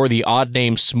 which bore the odd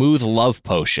name Smooth Love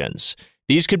Potions.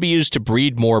 These could be used to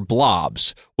breed more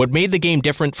blobs. What made the game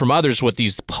different from others was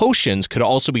these potions could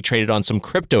also be traded on some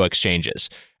crypto exchanges.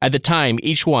 At the time,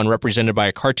 each one, represented by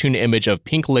a cartoon image of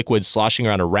pink liquid sloshing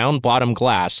around a round-bottomed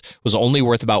glass, was only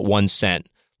worth about 1 cent.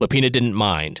 Lapina didn't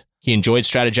mind. He enjoyed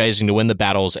strategizing to win the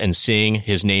battles and seeing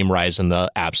his name rise on the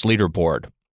app's leaderboard.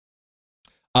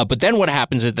 But then what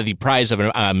happens is that the prize of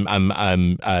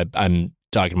I'm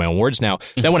talking my own words now.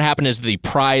 Then what happened is the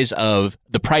price of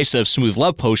Smooth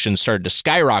Love Potions started to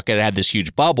skyrocket. It had this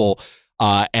huge bubble.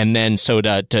 And then so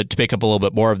to pick up a little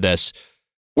bit more of this,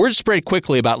 Word spread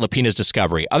quickly about Lupina's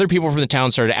discovery. Other people from the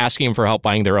town started asking him for help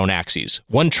buying their own axes.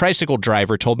 One tricycle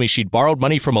driver told me she'd borrowed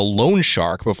money from a loan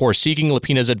shark before seeking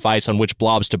Lupina's advice on which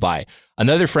blobs to buy.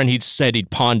 Another friend said he'd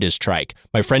pawned his trike.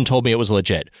 My friend told me it was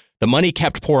legit. The money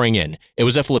kept pouring in. It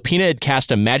was as if Lupina had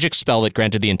cast a magic spell that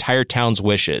granted the entire town's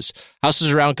wishes.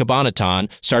 Houses around Cabanatan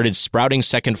started sprouting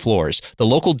second floors. The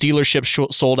local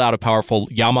dealership sold out of powerful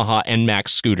Yamaha NMAX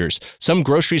scooters. Some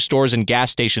grocery stores and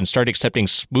gas stations started accepting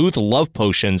smooth love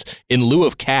potions in lieu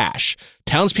of cash.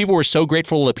 Townspeople were so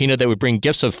grateful to Lupina they would bring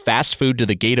gifts of fast food to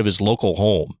the gate of his local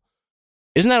home.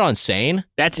 Isn't that insane?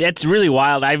 That's really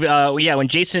wild. When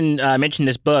Jason mentioned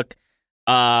this book,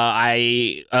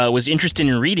 I was interested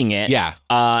in reading it. Yeah.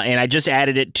 And I just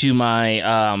added it to my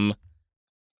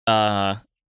on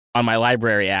my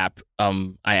library app.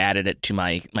 I added it to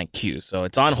my queue, so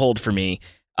it's on hold for me.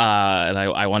 And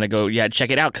I want to go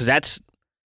check it out because that's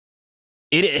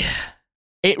it.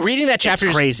 Reading that chapter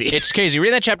is crazy. It's crazy.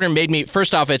 Reading that chapter made me,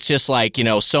 first off, it's just like,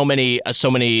 so many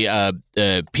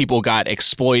people got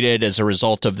exploited as a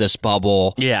result of this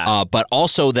bubble. Yeah. But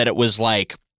also that it was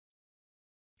like,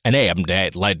 and hey, I'm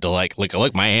led to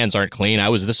look, my hands aren't clean.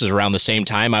 This is around the same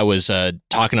time I was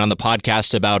talking on the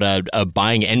podcast about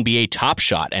buying NBA Top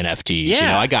Shot NFTs.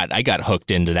 Yeah. I got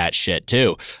hooked into that shit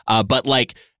too. But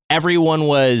like everyone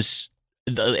was,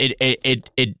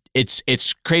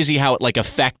 it's crazy how it like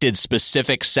affected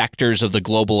specific sectors of the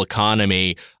global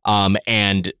economy,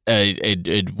 and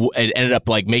it ended up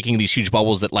like making these huge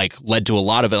bubbles that like led to a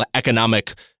lot of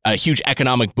huge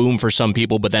economic boom for some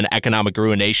people, but then economic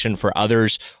ruination for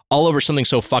others, all over something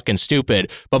so fucking stupid.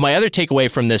 But my other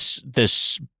takeaway from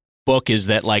this book is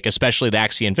that like, especially the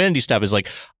Axie Infinity stuff, is like,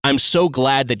 I'm so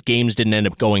glad that games didn't end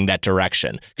up going that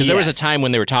direction, because there was a time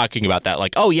when they were talking about that,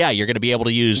 like, oh yeah, you're going to be able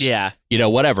to use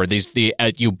whatever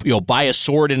you'll buy a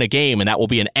sword in a game and that will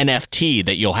be an NFT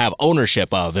that you'll have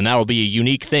ownership of, and that will be a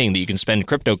unique thing that you can spend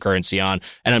cryptocurrency on.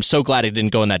 And I'm so glad it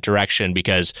didn't go in that direction,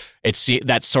 because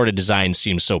that sort of design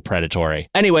seems so predatory.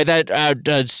 Anyway,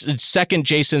 that second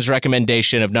Jason's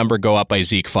recommendation of Number Go Up by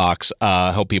Zeke Fox.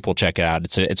 Hope people check it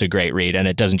out. It's a great read, and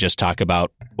it doesn't just talk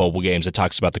about mobile games. It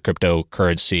talks about the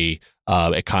cryptocurrency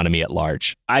economy at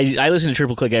large. I listen to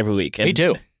Triple Click every week. Me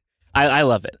too. I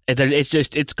love it.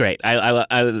 It's great.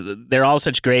 They're all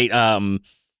such great. The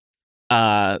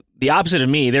opposite of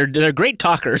me. They're great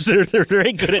talkers. They're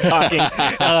very good at talking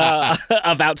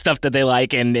about stuff that they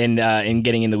like and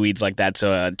getting in the weeds like that.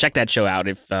 So check that show out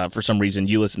if for some reason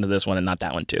you listen to this one and not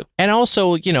that one too. And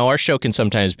also, our show can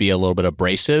sometimes be a little bit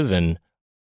abrasive and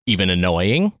even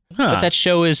annoying, but that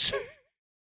show is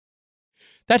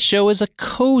a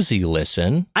cozy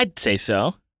listen. I'd say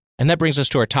so. And that brings us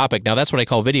to our topic. Now, that's what I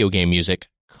call video game music,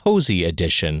 Cozy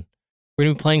Edition. We're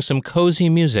going to be playing some cozy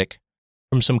music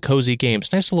from some cozy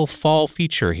games. Nice little fall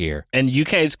feature here. And you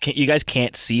guys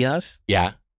can't see us?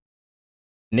 Yeah.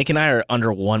 Nick and I are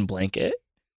under one blanket.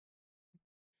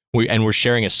 We're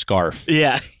sharing a scarf.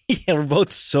 Yeah. Yeah, we're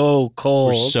both so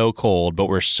cold. We're so cold, but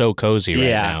we're so cozy right now.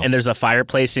 Yeah, and there's a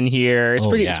fireplace in here. It's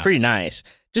pretty nice.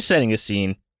 Just setting a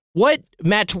scene.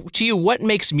 Matt, to you, what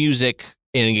makes music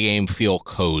in a game feel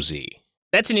cozy?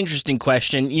 That's an interesting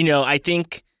question. I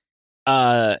think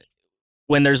when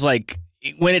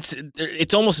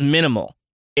it's almost minimal.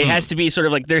 It has to be sort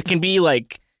of like, there can be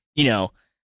like,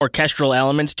 orchestral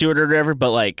elements to it or whatever, but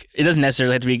like it doesn't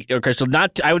necessarily have to be orchestral.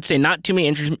 I would say not too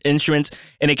many instruments,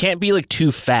 and it can't be like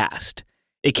too fast.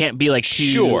 It can't be like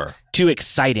too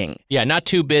exciting. Yeah, not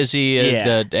too busy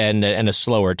and a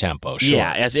slower tempo. Sure.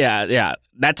 Yeah.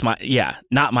 That's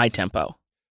not my tempo.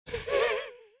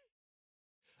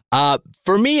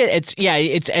 For me,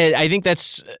 I think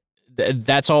that's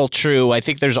all true. I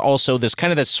think there's also this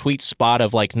kind of that sweet spot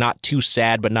of like not too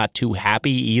sad but not too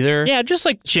happy either. Yeah, just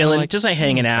like chilling, just like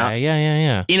hanging out.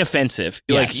 Yeah. Inoffensive.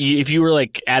 Yes. Like if you were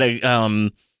like at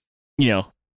a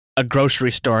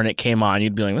grocery store and it came on,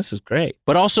 you'd be like, this is great.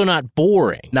 But also not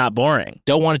boring. Not boring.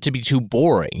 Don't want it to be too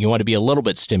boring. You want to be a little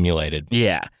bit stimulated.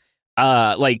 Yeah.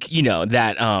 That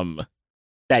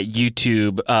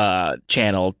YouTube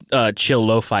channel, Chill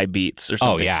Lo-Fi Beats or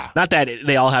something. Oh, yeah. Not that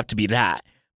they all have to be that,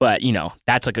 but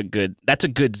that's a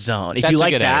good zone. If that's you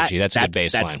like a good that, energy. That's a good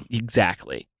baseline.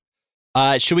 Exactly.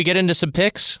 Should we get into some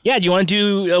picks? Yeah. Do you want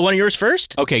to do one of yours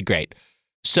first? Okay, great.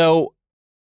 So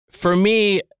for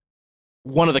me,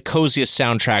 one of the coziest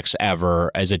soundtracks ever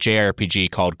is a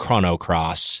JRPG called Chrono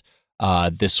Cross.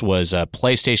 This was a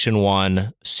PlayStation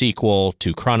 1 sequel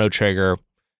to Chrono Trigger,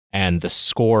 and the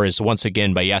score is once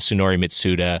again by Yasunori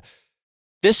Mitsuda.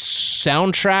 This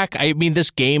soundtrack, I mean,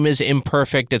 this game is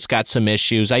imperfect. It's got some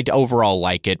issues. I overall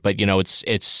like it, but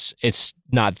it's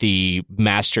not the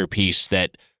masterpiece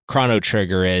that Chrono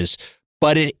Trigger is.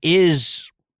 but it is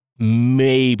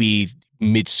maybe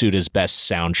Mitsuda's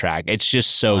best soundtrack. It's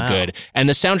just so good. And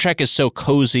the soundtrack is so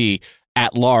cozy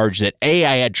at large that I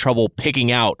had trouble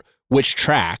picking out which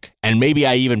track, and maybe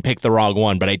I even picked the wrong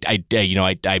one, but I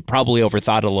probably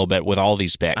overthought it a little bit with all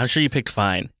these picks. I'm sure you picked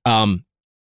fine.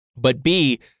 But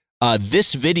B,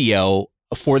 this video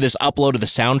for this upload of the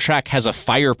soundtrack has a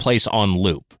fireplace on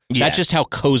loop. Yeah. That's just how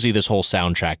cozy this whole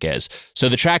soundtrack is. So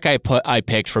the track I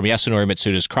picked from Yasunori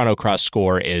Mitsuda's Chrono Cross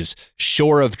score is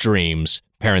Shore of Dreams,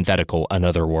 parenthetical,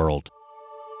 Another World.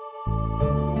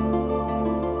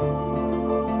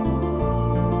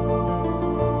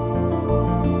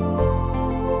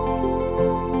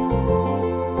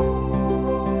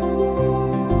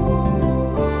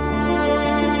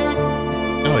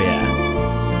 Oh,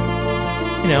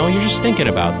 yeah. You know, you're just thinking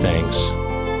about things.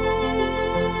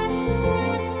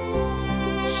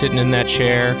 Sitting in that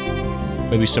chair,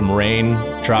 maybe some rain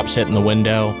drops hitting the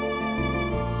window,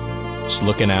 just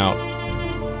looking out,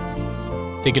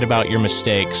 thinking about your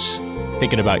mistakes,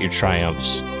 thinking about your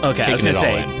triumphs. Okay, I was going to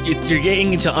say, you're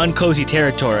getting into uncozy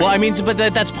territory. Well, I mean, but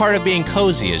that's part of being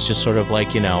cozy. It's just sort of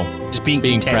like, just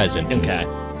being present. Okay.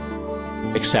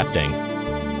 Accepting.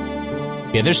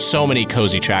 Yeah, there's so many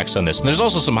cozy tracks on this. And there's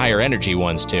also some higher energy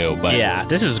ones, too. But yeah,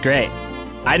 this is great.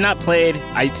 I'd not played,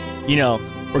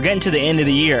 we're getting to the end of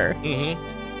the year.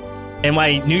 Mm-hmm. And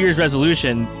my New Year's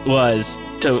resolution was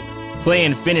to play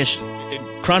and finish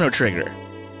Chrono Trigger.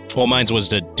 Well, mine was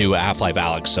to do Half-Life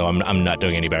Alyx, so I'm not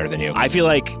doing any better than you. I feel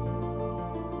like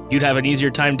you'd have an easier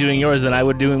time doing yours than I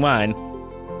would doing mine.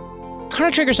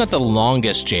 Chrono Trigger's not the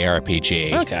longest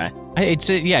JRPG. Okay. I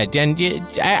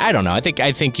don't know. I think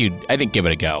give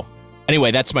it a go.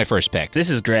 Anyway, that's my first pick. This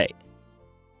is great.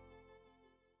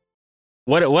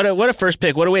 What a first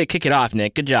pick. What a way to kick it off,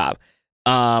 Nick. Good job.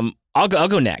 I'll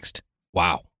go next.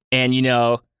 Wow. And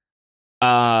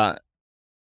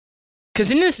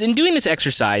because in doing this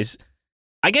exercise,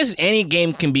 I guess any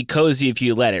game can be cozy if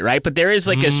you let it, right? But there is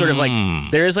like a sort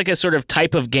of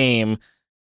type of game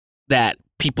that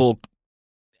people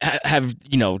have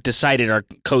decided are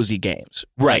cozy games,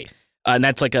 right? And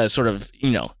that's like a sort of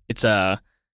it's a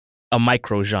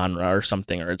micro genre or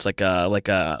something, or it's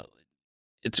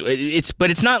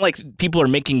but it's not like people are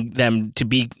making them to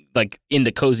be like in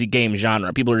the cozy game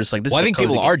genre. People are just like, this. Well, I think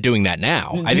people are doing that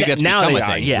now. I think that's now become a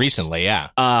thing recently. Yeah.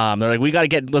 They're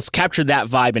like, let's capture that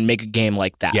vibe and make a game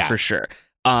like that for sure.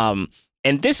 And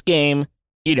this game,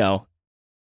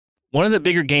 one of the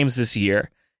bigger games this year,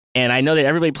 and I know that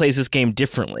everybody plays this game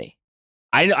differently.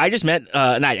 I just met,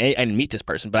 I didn't meet this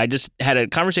person, but I just had a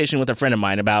conversation with a friend of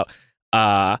mine about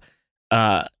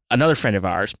another friend of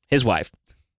ours, his wife.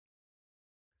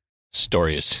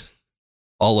 Stories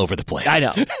all over the place. I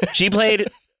know. She played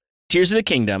Tears of the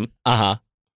Kingdom. Uh-huh.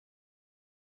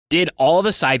 Did all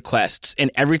the side quests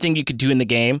and everything you could do in the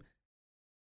game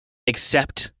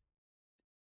except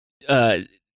the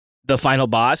final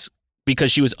boss because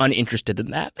she was uninterested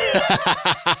in that.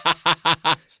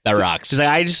 That rocks. She's like,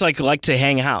 I just like to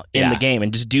hang out in the game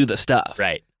and just do the stuff.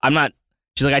 Right.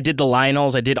 She's like, I did the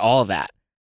Lionels. I did all of that.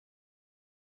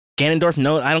 Ganondorf,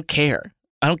 no, I don't care.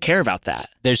 I don't care about that.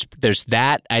 There's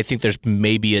that. I think there's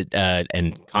maybe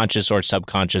an conscious or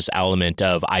subconscious element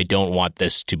of I don't want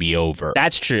this to be over.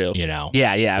 That's true. Yeah.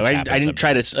 I didn't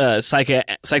try to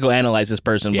psychoanalyze this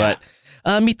person, but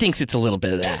methinks it's a little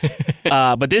bit of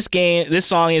that. But this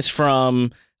song is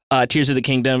from Tears of the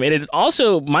Kingdom, and it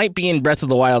also might be in Breath of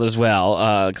the Wild as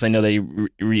well, because I know they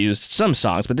reused some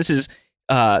songs. But this is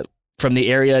from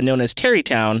the area known as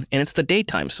Terrytown, and it's the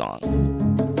daytime song.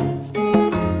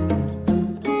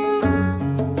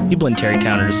 People in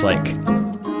Terrytown are just like,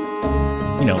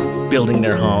 building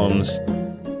their homes.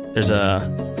 It's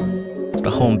the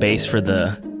home base for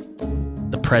the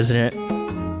president.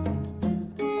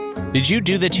 Did you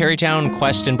do the Terrytown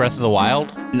quest in Breath of the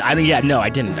Wild? No, I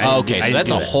didn't.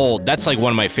 That's like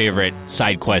one of my favorite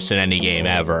side quests in any game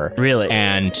ever. Really?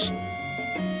 And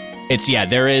it's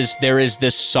there is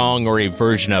this song or a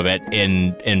version of it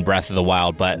in Breath of the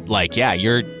Wild, but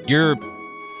you're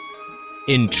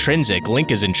intrinsic.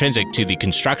 Link is intrinsic to the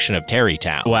construction of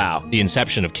Terrytown. Wow. The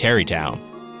inception of Terrytown.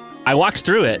 I walked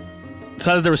through it,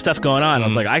 saw that there was stuff going on. I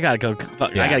was like, I gotta go.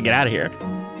 I gotta get out of here.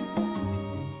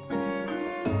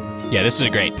 Yeah, this is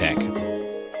a great pick.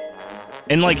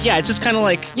 And it's just kind of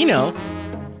like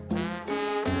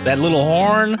that little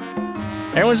horn.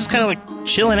 Everyone's just kind of like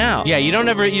chilling out. Yeah, you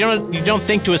don't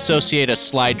think to associate a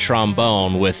slide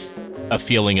trombone with a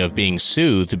feeling of being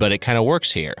soothed, but it kind of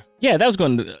works here. Yeah, that was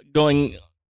going.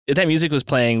 That music was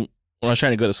playing when I was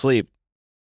trying to go to sleep.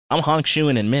 I'm honk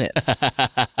shoeing in minutes.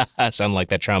 Sound like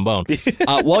that trombone.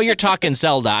 While you're talking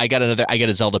Zelda, I got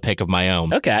a Zelda pick of my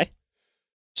own. Okay.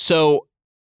 So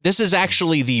this is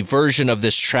actually the version of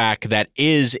this track that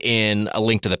is in A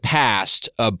Link to the Past,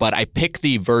 but I picked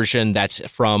the version that's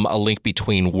from A Link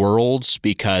Between Worlds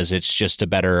because it's just a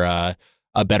better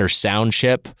sound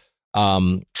chip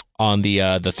on the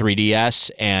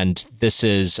 3DS, and this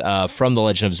is from The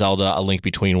Legend of Zelda: A Link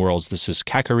Between Worlds. This is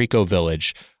Kakariko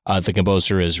Village. The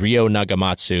composer is Ryo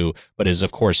Nagamatsu, but is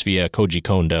of course via Koji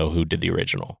Kondo, who did the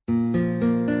original.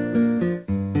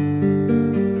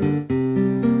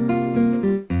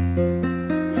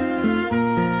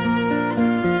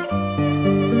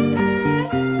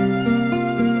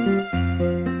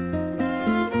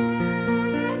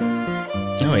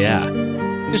 Oh yeah,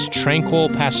 just tranquil,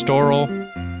 pastoral.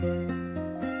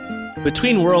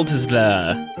 Between Worlds is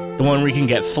the one where you can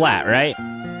get flat, right?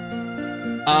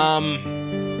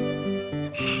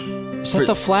 Is that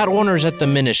the flat one or is that the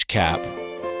Minish Cap?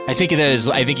 I think that is.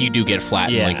 I think you do get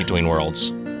flat in Link Between Worlds.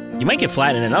 You might get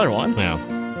flat in another one.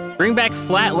 Yeah. Bring back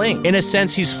Flat Link. In a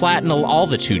sense, he's flat in all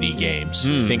the 2D games.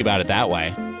 Think about it that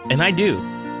way. And I do.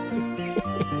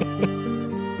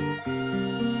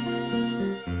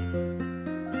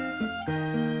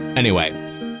 Anyway.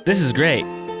 This is great.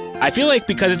 I feel like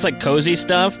because it's like cozy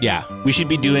stuff, yeah, we should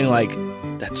be doing like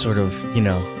that sort of,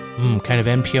 kind of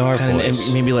NPR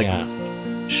voice. Maybe like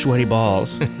sweaty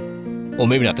balls. Well,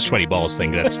 maybe not the sweaty balls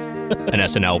thing. That's an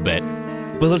SNL bit.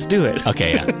 But let's do it.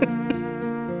 Okay, yeah.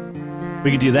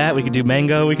 We could do that. We could do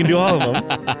Mango. We can do all of them.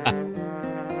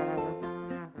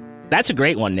 That's a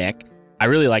great one, Nick. I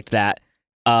really liked that.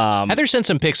 Heather sent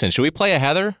some picks in. Should we play a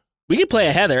Heather? We could play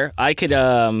a Heather. I could,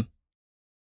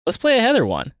 let's play a Heather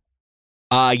one.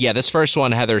 Yeah, this first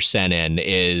one Heather sent in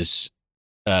is,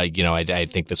 I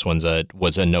think this was a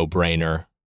no-brainer.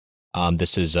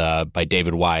 This is by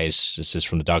David Wise. This is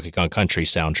from the Donkey Kong Country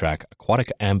soundtrack,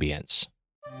 Aquatic Ambience.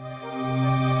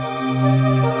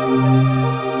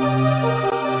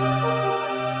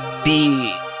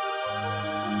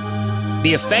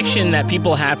 The affection that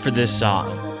people have for this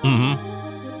song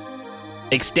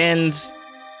extends.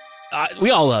 We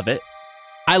all love it.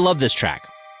 I love this track.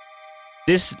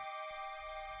 This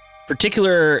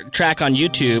particular track on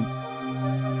YouTube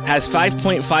has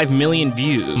 5.5 million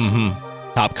views.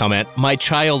 Top comment, my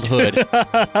childhood.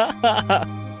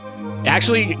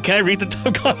 Actually, can I read the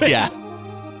top comment? Yeah.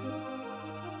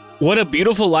 What a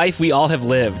beautiful life we all have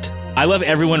lived. I love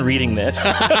everyone reading this.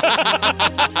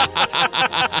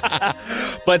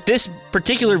 But this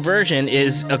particular version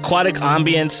is Aquatic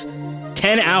Ambience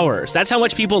 10 hours. That's how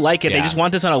much people like it. Yeah. They just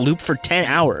want this on a loop for 10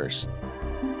 hours.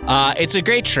 It's a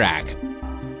great track.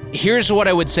 Here's what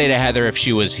I would say to Heather if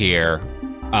she was here,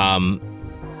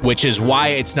 which is why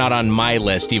it's not on my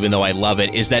list, even though I love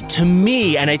it, is that to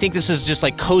me, and I think this is just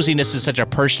like coziness is such a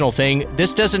personal thing,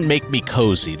 this doesn't make me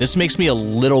cozy. This makes me a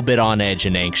little bit on edge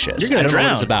and anxious. You're going to drown. I don't know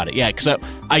what it's about it. Yeah, because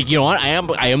you know what?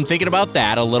 I am thinking about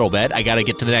that a little bit. I got to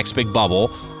get to the next big bubble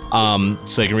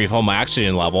so I can refill my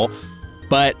oxygen level.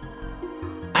 But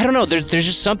I don't know. There's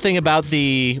just something about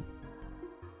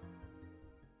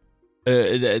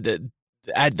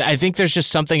I think there's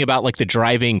just something about like the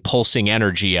driving, pulsing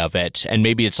energy of it, and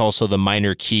maybe it's also the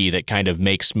minor key that kind of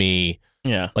makes me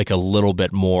like a little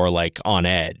bit more like on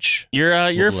edge. You're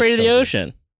afraid of the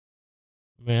ocean.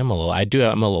 I mean, I'm a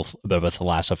little bit of a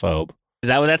thalassophobe. Is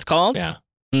that what that's called? Yeah.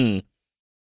 I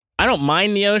don't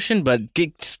mind the ocean, but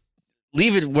just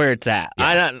leave it where it's at.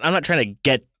 Yeah. I'm not trying to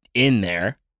get in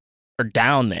there or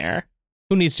down there.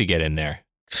 Who needs to get in there?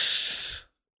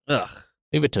 Ugh.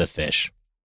 Leave it to the fish.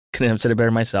 Couldn't have said it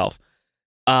better myself.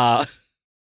 So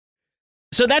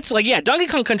that's like, Donkey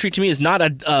Kong Country to me is not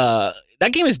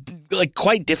that game is like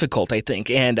quite difficult, I think,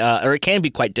 and or it can be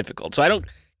quite difficult. So I don't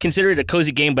consider it a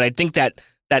cozy game, but I think that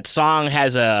song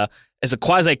has a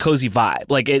quasi cozy vibe.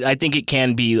 Like I think it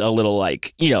can be a little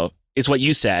like, it's what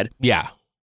you said. Yeah.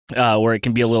 Where it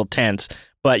can be a little tense,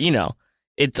 but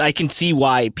I can see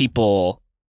why people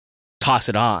toss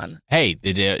it on. Hey,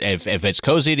 if it's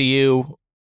cozy to you,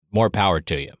 more power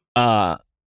to you.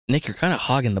 Nick, you're kind of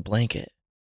hogging the blanket.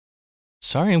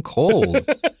 Sorry, I'm cold.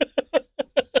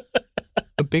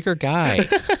 A bigger guy.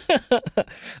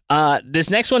 This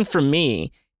next one for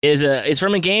me is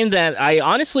from a game that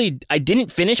I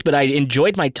didn't finish, but I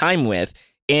enjoyed my time with,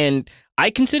 and I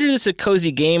consider this a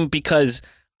cozy game because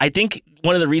I think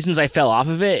one of the reasons I fell off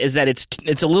of it is that it's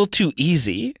a little too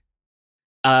easy.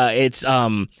 It's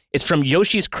from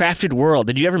Yoshi's Crafted World.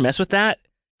 Did you ever mess with that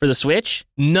for the Switch?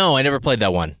 No, I never played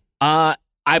that one.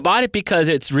 I bought it because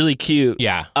it's really cute.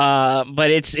 Yeah.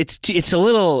 But it's a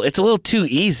little too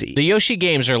easy. The Yoshi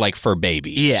games are like for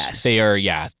babies. Yes. They are,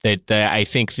 yeah. I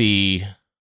think I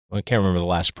can't remember the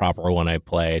last proper one I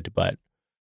played, but...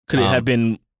 Could it have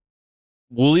been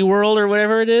Woolly World or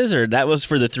whatever it is? Or that was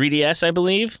for the 3DS, I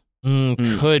believe?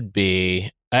 Could be.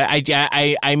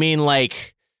 I mean,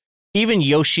 like, even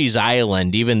Yoshi's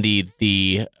Island, even the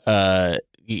Super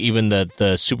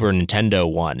Nintendo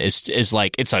one is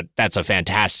like that's a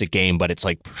fantastic game, but it's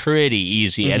like pretty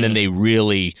easy, and then they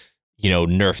really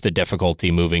nerf the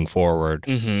difficulty moving forward.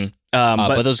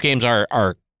 But those games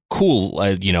are cool,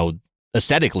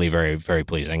 aesthetically very, very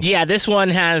pleasing. Yeah, this one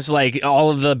has like all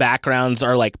of the backgrounds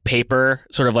are like paper,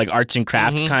 sort of like arts and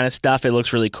crafts kind of stuff. It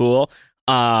looks really cool.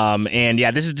 And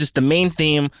yeah, this is just the main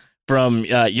theme from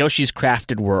Yoshi's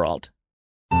Crafted World.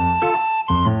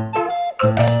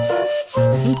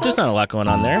 There's not a lot going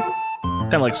on there.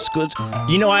 Kind of like school.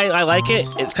 I like it.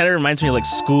 It kind of reminds me of like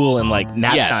school and like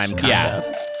nap time kind of.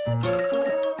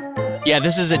 Yeah,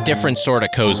 this is a different sort of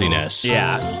coziness.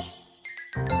 Yeah.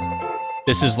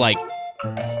 This is like,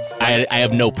 I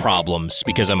have no problems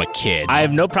because I'm a kid. I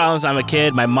have no problems. I'm a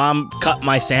kid. My mom cut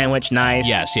my sandwich nice.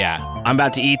 Yes, yeah. I'm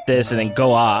about to eat this and then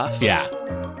go off. Yeah.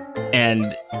 And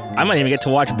I might even get to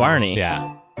watch Barney.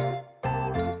 Yeah.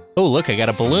 Oh, look, I got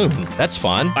a balloon. That's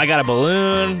fun. I got a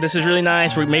balloon. This is really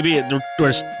nice. Maybe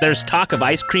there's talk of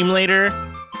ice cream later.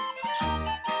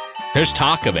 There's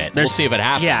talk of it. We'll see if it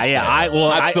happens. Yeah.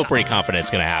 I feel pretty confident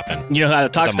it's going to happen. You know how the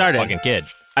talk started? I'm a fucking kid.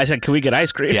 I said, can we get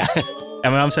ice cream? Yeah.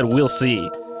 And my mom said, we'll see.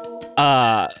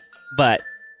 But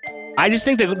I just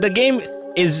think that the game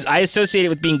I associate it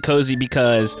with being cozy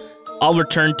because I'll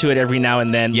return to it every now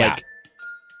and then. Yeah. Like,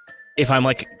 if I'm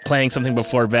like playing something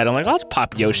before bed, I'm like, I'll just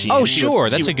pop Yoshi. Oh, sure.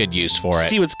 That's a good use for it.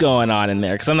 See what's going on in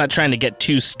there. Because I'm not trying to get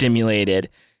too stimulated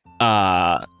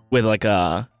with like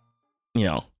a,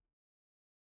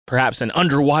 perhaps an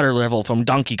underwater level from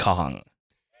Donkey Kong.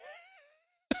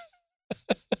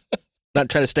 Not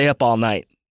trying to stay up all night.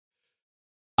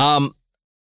 I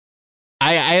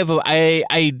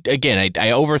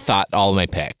overthought all my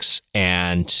picks,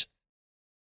 and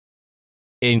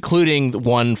including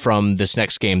one from this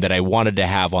next game that I wanted to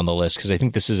have on the list because I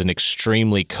think this is an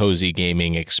extremely cozy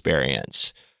gaming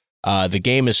experience. The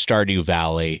game is Stardew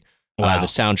Valley. Wow. The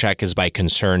soundtrack is by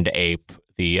Concerned Ape,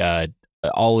 the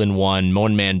all-in-one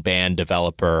one-man band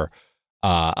developer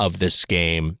of this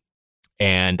game.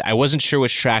 And I wasn't sure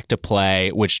which track to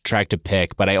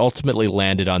pick, but I ultimately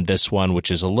landed on this one,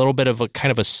 which is a little bit of a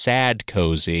kind of a sad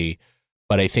cozy,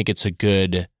 but I think it's a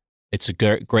great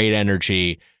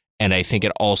energy, and I think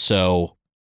it also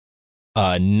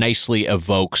nicely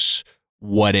evokes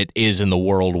what it is in the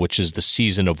world, which is the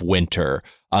season of winter.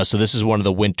 So this is one of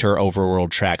the winter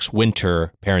overworld tracks.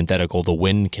 Winter, parenthetical, the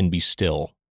wind can be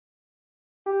still.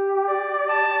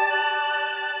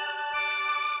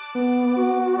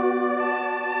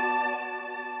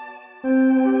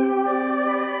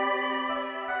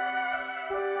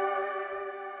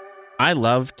 I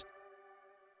loved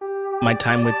my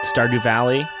time with Stardew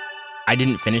Valley. I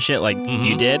didn't finish it like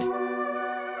you did.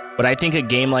 But I think a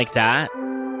game like that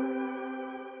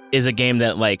is a game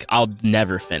that like I'll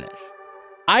never finish.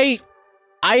 I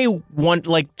want,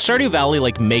 like, Stardew Valley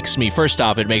like makes me, first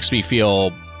off, it makes me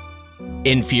feel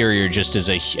inferior just as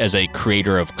a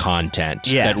creator of content.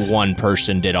 Yes. That one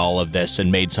person did all of this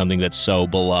and made something that's so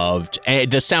beloved.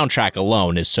 And the soundtrack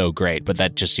alone is so great, but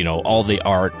that just, all the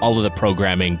art, all of the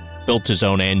programming, built his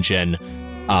own engine,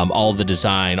 all the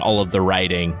design, all of the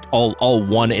writing, all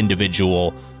one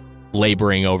individual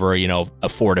laboring over, a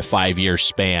 4 to 5 year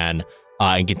span,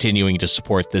 and continuing to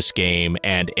support this game.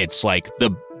 And it's like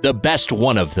the best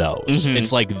one of those. Mm-hmm.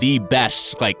 It's like the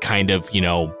best, like, kind of,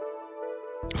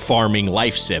 farming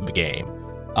life sim game.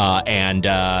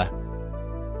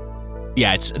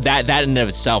 It's that in and of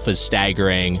itself is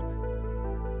staggering.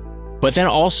 But then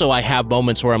also I have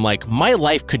moments where I'm like, my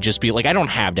life could just be like, I don't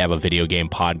have to have a video game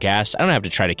podcast. I don't have to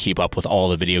try to keep up with all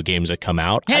the video games that come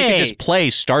out. Hey, I could just play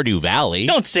Stardew Valley.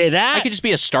 Don't say that. I could just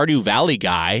be a Stardew Valley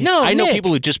guy. No, I know Nick.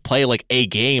 people who just play like a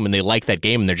game and they like that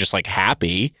game and they're just like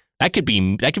happy. That could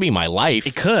be my life.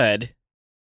 It could.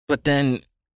 But then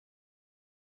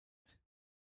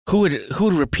who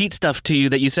would repeat stuff to you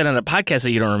that you said on a podcast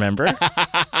that you don't remember?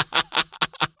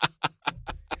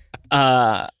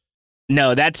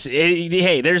 No, that's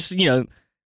hey, there's,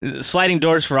 sliding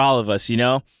doors for all of us,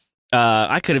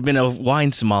 I could have been a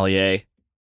wine sommelier.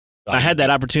 I had that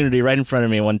opportunity right in front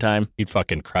of me one time. You'd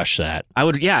fucking crush that. I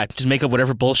would, just make up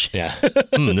whatever bullshit. Yeah.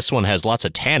 This one has lots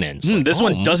of tannins. This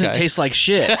one doesn't taste like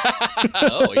shit.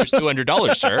 Oh, here's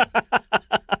 $200, sir.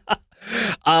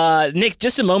 Nick,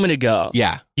 just a moment ago,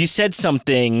 you said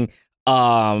something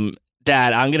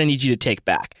that I'm gonna need you to take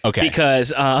back. Okay.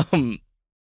 Because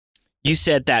you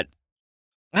said that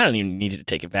I don't even need you to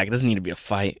take it back. It doesn't need to be a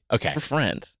fight. Okay. We're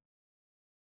friends.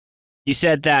 You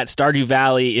said that Stardew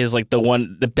Valley is like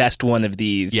the best one of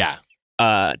these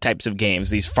types of games,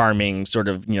 these farming sort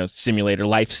of, simulator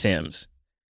life sims.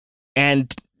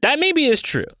 And that maybe is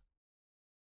true.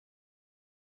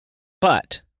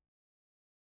 But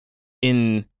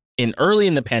in early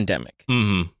in the pandemic,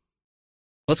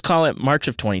 let's call it March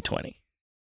of 2020.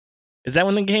 Is that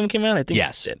when the game came out? I think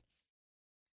yes. It did.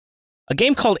 A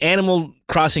game called Animal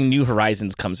Crossing New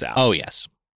Horizons comes out. Oh, yes.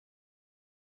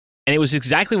 And it was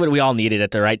exactly what we all needed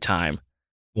at the right time.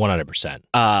 100%.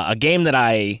 A game that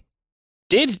I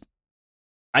did,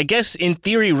 I guess, in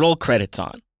theory, roll credits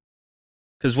on.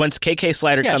 Because once KK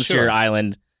Slider comes to your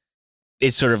island,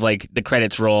 it's sort of like the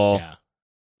credits roll. Yeah.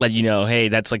 Let you know, hey,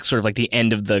 that's like sort of like the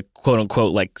end of the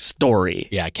quote-unquote like story.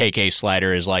 Yeah, KK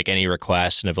Slider is like any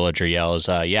request, and a villager yells,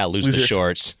 lose the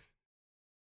shorts.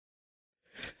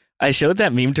 I showed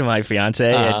that meme to my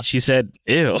fiance, and she said,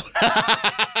 ew.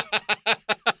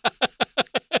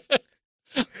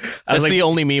 That's the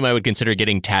only meme I would consider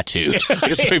getting tattooed.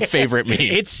 It's my favorite meme.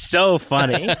 It's so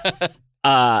funny.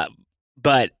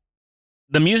 But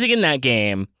the music in that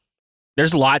game,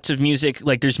 there's lots of music.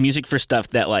 Like, there's music for stuff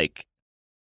that, like,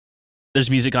 there's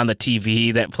music on the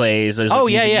TV that plays. There's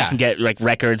You can get, like,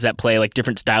 records that play, like,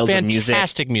 different styles of music.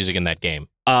 Fantastic music in that game.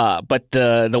 But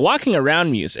the walking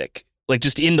around music, like,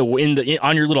 just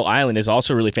on your little island is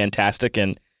also really fantastic,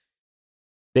 and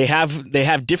they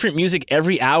have different music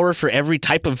every hour for every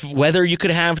type of weather you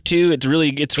could have too. It's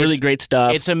really great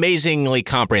stuff. It's amazingly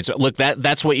comprehensive. Look,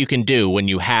 that's what you can do when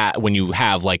you have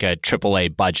like a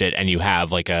AAA budget and you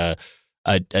have like a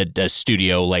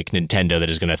studio like Nintendo that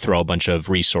is going to throw a bunch of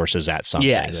resources at something.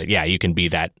 Yes. Yeah, you can be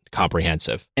that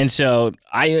comprehensive. And so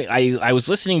I was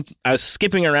listening. I was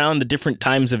skipping around the different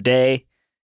times of day,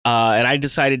 and I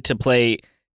decided to play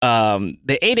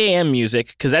the 8 a.m. music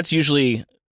because that's usually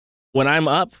when I'm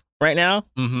up right now,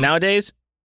 nowadays.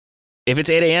 If it's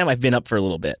 8 a.m., I've been up for a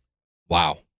little bit.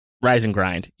 Wow. Rise and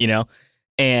grind,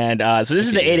 And so this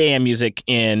is the 8 a.m. music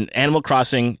in Animal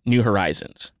Crossing New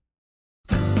Horizons.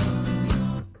 I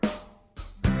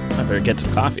better get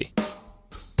some coffee.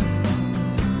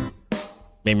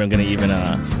 Maybe I'm going to even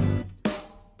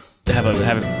have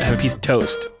a piece of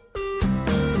toast.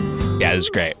 Yeah, this is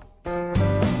great.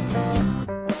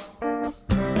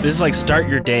 This is like start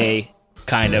your day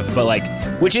kind of, but like,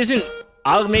 which isn't,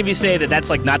 I'll maybe say that that's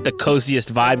like not the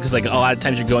coziest vibe because like a lot of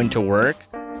times you're going to work.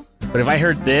 But if I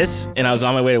heard this and I was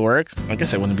on my way to work, I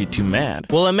guess I wouldn't be too mad.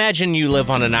 Well, imagine you live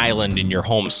on an island and you're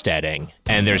homesteading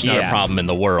and there's not a problem in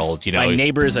the world. My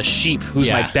neighbor is a sheep who's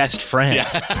my best friend.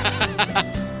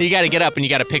 Yeah. You got to get up and you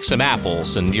got to pick some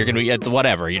apples and you're going to be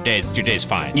whatever. Your day's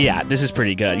fine. Yeah, this is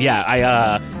pretty good.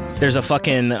 Yeah, there's a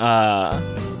fucking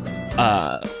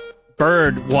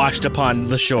bird washed upon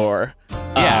the shore.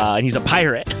 Yeah. And he's a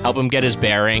pirate. Help him get his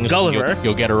bearings. Gulliver.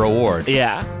 You'll get a reward.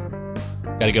 Yeah.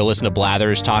 Got to go listen to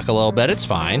Blathers talk a little bit. It's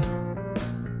fine.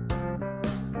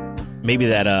 Maybe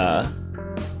that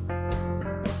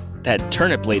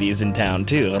turnip lady is in town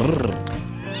too.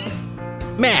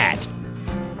 Matt.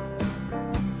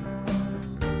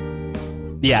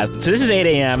 Yeah. So this is 8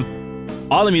 a.m.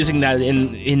 All the music that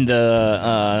in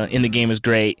the game is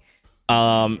great.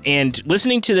 And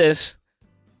listening to this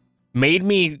made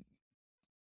me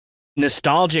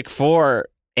nostalgic for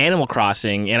Animal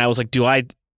Crossing, and I was like, do I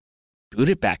boot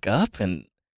it back up? And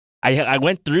I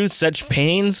went through such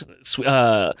pains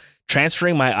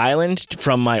transferring my island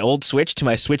from my old Switch to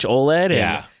my Switch OLED.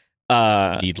 Yeah.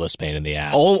 And, needless pain in the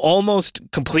ass. Almost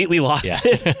completely lost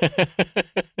it.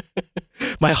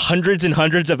 My hundreds and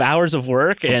hundreds of hours of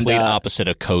work. Complete opposite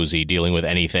of cozy, dealing with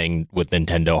anything with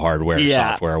Nintendo hardware,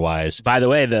 software-wise. By the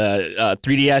way, the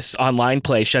 3DS online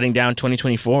play shutting down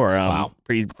 2024. Wow.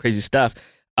 Pretty crazy stuff.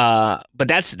 But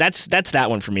that's that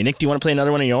one for me. Nick, do you want to play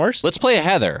another one of yours? Let's play a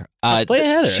Heather. Play a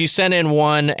Heather. She sent in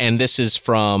one, and this is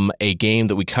from a game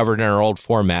that we covered in our old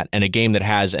format, and a game that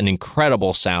has an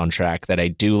incredible soundtrack that I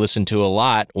do listen to a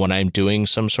lot when I'm doing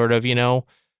some sort of,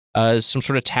 some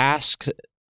sort of task.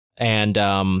 And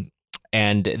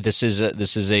this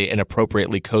is an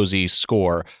appropriately cozy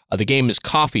score. The game is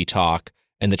Coffee Talk,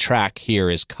 and the track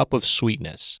here is Cup of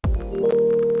Sweetness.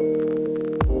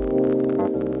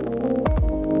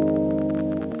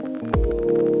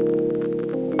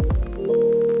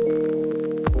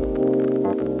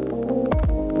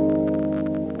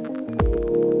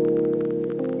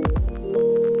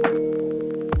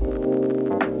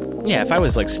 Yeah, if I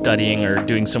was like studying or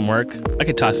doing some work, I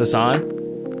could toss this on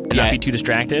and not be too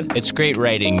distracted. It's great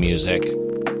writing music.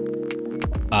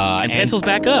 And pencils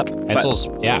back up. Pencils,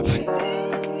 yeah.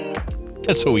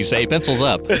 That's what we say. Pencils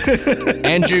up.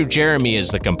 Andrew Jeremy is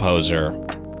the composer.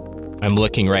 I'm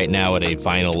looking right now at a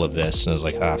vinyl of this, and I was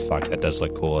like, fuck, that does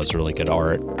look cool. It's really good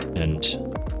art. And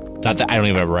not that I don't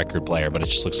even have a record player, but it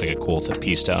just looks like a cool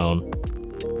piece to own.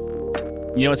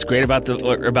 You know what's great about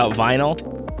vinyl?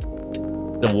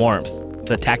 The warmth,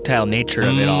 the tactile nature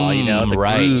of it all. You know, the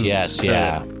right? grooves, Yes,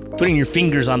 yeah. Putting your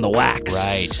fingers on the wax.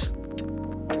 Right.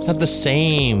 It's not the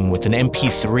same with an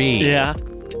MP3. Yeah.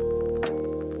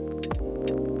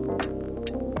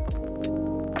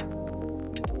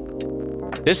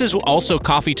 This is also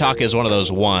Coffee Talk is one of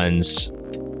those ones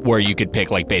where you could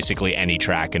pick like basically any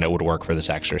track and it would work for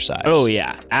this exercise. Oh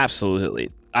yeah,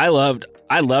 absolutely. I loved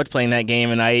playing that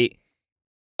game, and I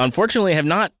unfortunately have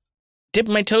not dipped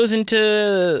my toes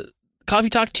into Coffee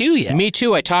Talk 2 yet. Me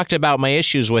too. I talked about my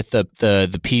issues with the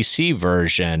PC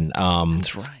version.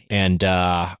 That's right. And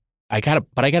I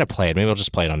gotta play it. Maybe I'll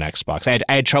just play it on Xbox.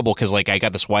 I had trouble because like I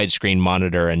got this widescreen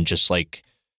monitor and just like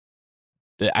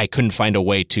I couldn't find a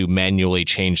way to manually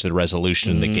change the resolution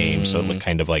in the game, so it looked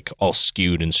kind of like all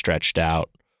skewed and stretched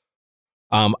out.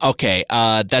 Okay,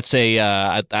 that's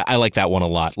I like that one a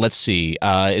lot. Let's see.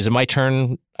 Is it my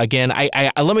turn again?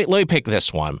 Let me pick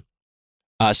this one.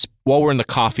 While we're in the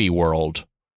coffee world,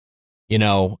 you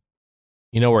know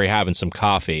where you're having some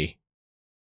coffee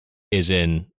is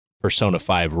in Persona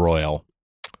 5 Royal,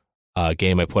 a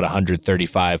game I put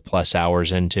 135 plus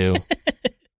hours into,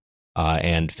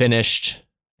 and finished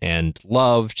and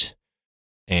loved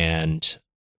and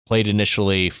played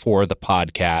initially for the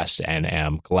podcast, and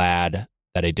am glad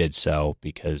that I did so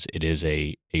because it is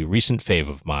a recent fave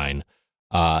of mine.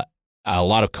 A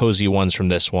lot of cozy ones from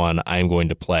this one. I'm going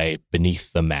to play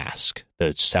Beneath the Mask. The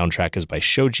soundtrack is by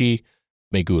Shoji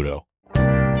Meguro.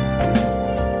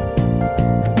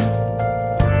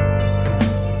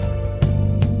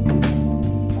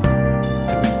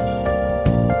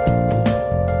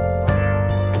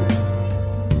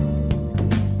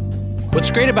 What's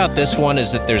great about this one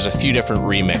is that there's a few different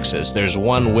remixes. There's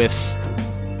one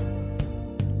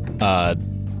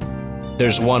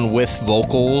with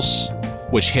vocals,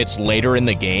 which hits later in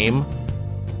the game.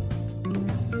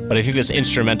 But I think this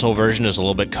instrumental version is a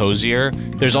little bit cozier.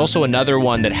 There's also another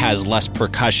one that has less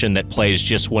percussion that plays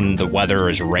just when the weather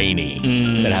is rainy.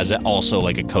 That has also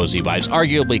like a cozy vibe. It's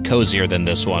arguably cozier than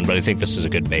this one, but I think this is a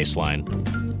good bass line.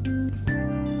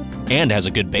 And has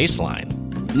a good bass line.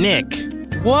 Nick.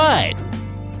 What?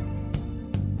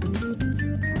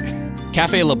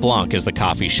 Café LeBlanc is the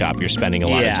coffee shop you're spending a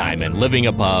lot of time in, living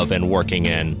above and working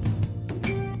in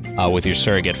with your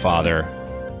surrogate father.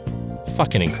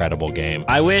 Fucking incredible game.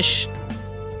 I wish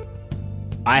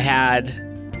I had,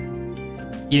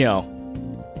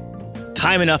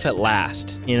 time enough at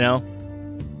last, to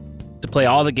play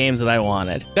all the games that I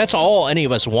wanted. That's all any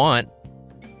of us want.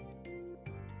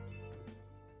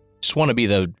 Just want to be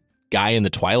the guy in the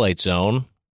Twilight Zone.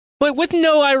 But with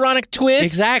no ironic twist.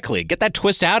 Exactly. Get that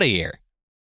twist out of here.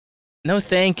 No,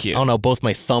 thank you. Oh, no, both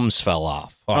my thumbs fell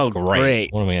off. Oh,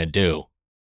 great. What am I going to do?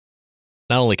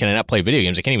 Not only can I not play video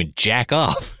games, I can't even jack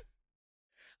off.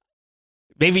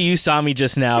 Maybe you saw me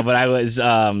just now, but I was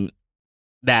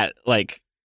that, like,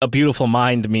 A Beautiful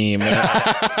Mind meme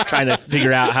trying to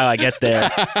figure out how I get there.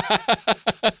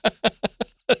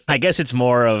 I guess it's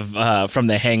more of from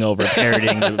The Hangover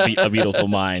parodying A Beautiful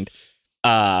Mind.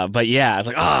 But yeah, it's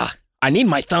like, I need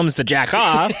my thumbs to jack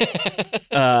off.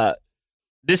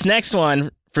 This next one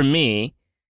for me,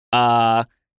 it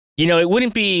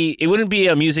wouldn't be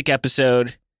a music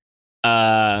episode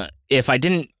if I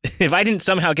didn't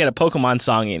somehow get a Pokemon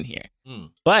song in here.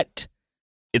 But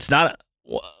it's not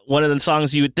one of the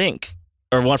songs you would think,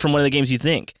 or from one of the games you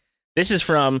think. This is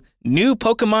from New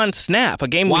Pokemon Snap, a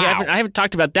game I haven't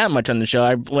talked about that much on the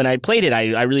show. When I played it,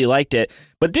 I really liked it.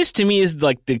 But this to me is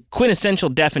like the quintessential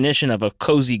definition of a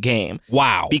cozy game.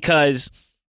 Wow. Because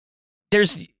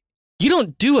you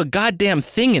don't do a goddamn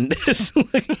thing in this.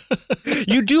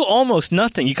 You do almost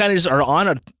nothing. You kind of just are on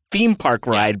a theme park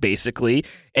ride, basically,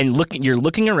 and you're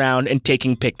looking around and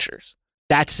taking pictures.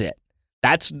 That's it.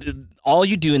 That's all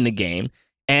you do in the game.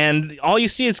 And all you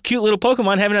see is cute little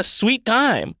Pokemon having a sweet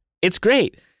time. It's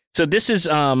great. So this is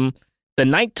the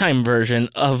nighttime version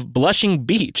of Blushing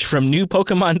Beach from New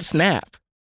Pokemon Snap.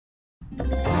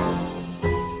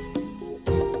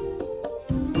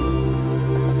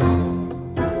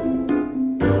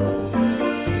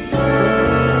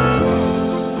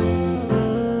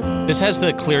 This has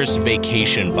the clearest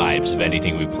vacation vibes of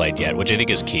anything we've played yet, which I think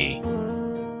is key.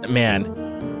 Man,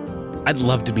 I'd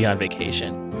love to be on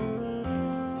vacation.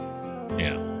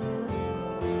 Yeah.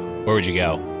 Where would you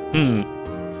go?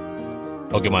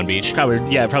 Pokemon Beach?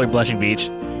 Probably Blushing Beach.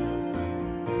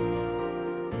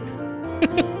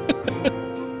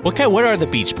 What are the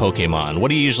beach Pokemon? What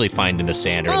do you usually find in the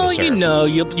sand or in the surf?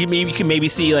 You can maybe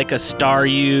see like a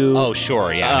Staryu. Oh,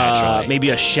 sure, yeah, naturally. Maybe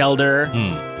a Shelder.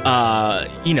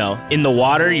 In the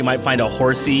water, you might find a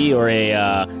Horsey or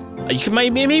you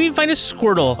maybe find a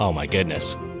Squirtle. Oh my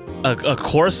goodness. A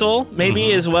Corsola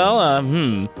maybe as well.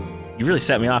 You really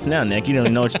set me off now, Nick. You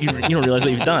don't know. You don't realize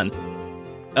what you've done.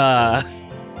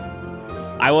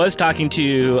 I was talking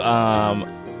to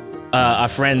a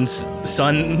friend's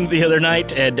son the other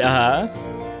night, and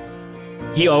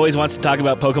he always wants to talk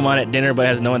about Pokemon at dinner, but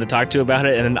has no one to talk to about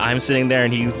it. And then I'm sitting there,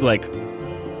 and he's like,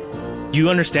 "Do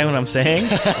you understand what I'm saying?"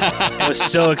 I was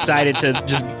so excited to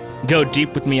just go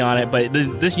deep with me on it, but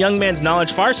this young man's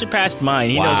knowledge far surpassed mine.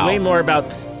 He knows way more about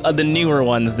the newer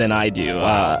ones than I do.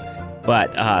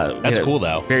 But that's cool,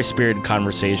 though. Very spirited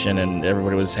conversation, and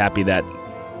everybody was happy that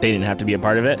they didn't have to be a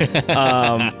part of it.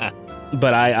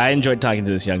 But I enjoyed talking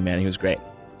to this young man. He was great.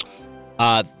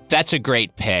 That's a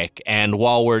great pick. And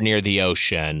while we're near the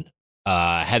ocean,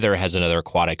 Heather has another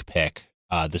aquatic pick.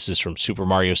 This is from Super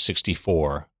Mario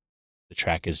 64. The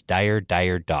track is Dire,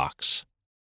 Dire Docks.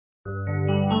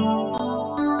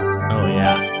 Oh,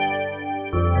 yeah.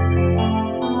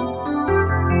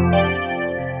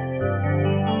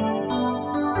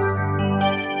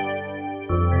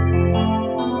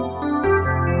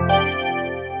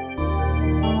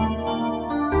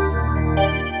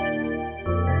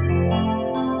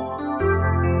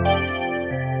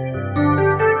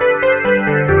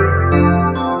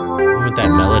 When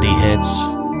that melody hits,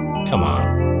 come on.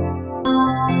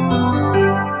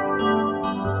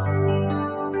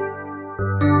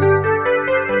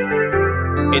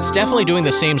 It's definitely doing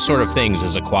the same sort of things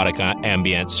as Aquatic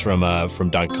Ambience from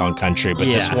Donkey Kong Country, but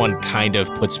this one kind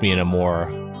of puts me in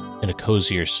a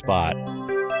cozier spot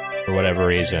for whatever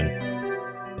reason.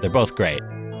 But they're both great.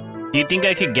 Do you think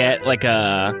I could get like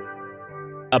a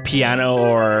piano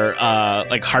or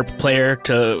like harp player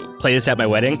to play this at my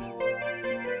wedding?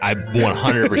 I'm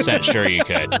 100% sure you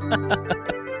could.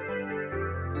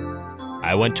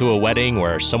 I went to a wedding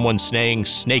where someone sang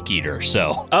Snake Eater,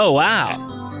 so. Oh, wow.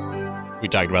 We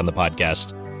talked about it on the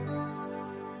podcast.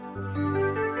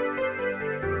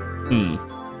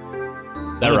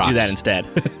 That rocks. Do that instead.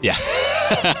 Yeah.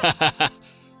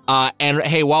 And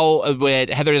hey, while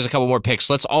Heather has a couple more picks,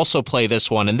 let's also play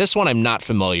this one. And this one I'm not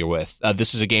familiar with.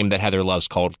 This is a game that Heather loves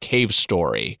called Cave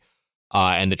Story.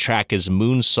 And the track is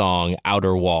Moonsong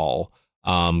Outer Wall.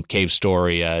 Cave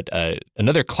Story,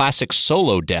 another classic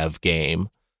solo dev game.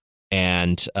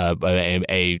 And an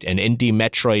indie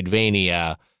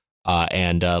Metroidvania.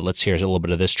 And let's hear a little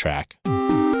bit of this track.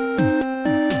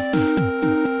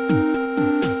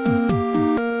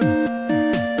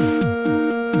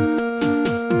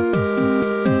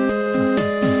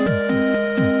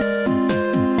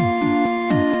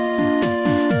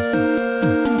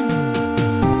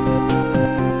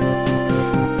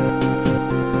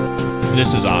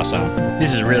 This is awesome.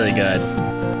 This is really good.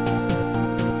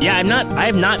 Yeah, I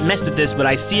have not messed with this, but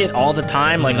I see it all the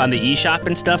time, like on the eShop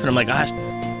and stuff, and I'm like, gosh,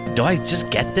 do I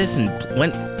just get this? And when?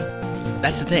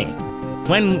 That's the thing.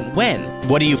 When?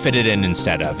 What do you fit it in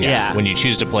instead of? Yeah. When you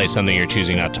choose to play something, you're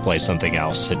choosing not to play something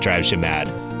else. It drives you mad.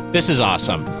 This is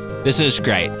awesome. This is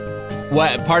great.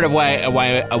 Part of why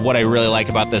what I really like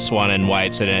about this one and why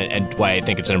why I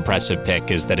think it's an impressive pick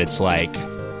is that it's like,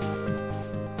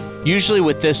 usually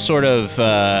with this sort of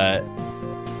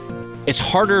it's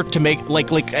harder to make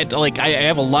like I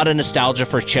have a lot of nostalgia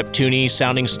for chiptune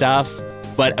sounding stuff,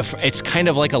 but it's kind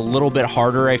of like a little bit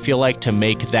harder, I feel like, to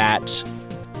make that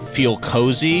feel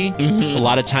cozy. Mm-hmm. A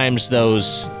lot of times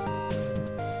those,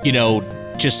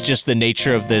 just the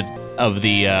nature of the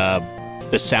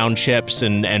sound chips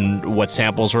and what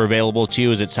samples are available to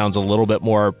you is it sounds a little bit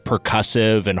more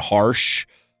percussive and harsh.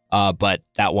 But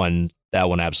that one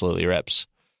absolutely rips.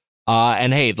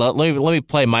 And hey, let me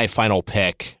play my final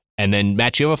pick. And then,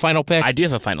 Matt, you have a final pick? I do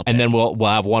have a final pick. And then we'll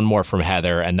have one more from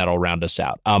Heather, and that'll round us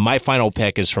out. My final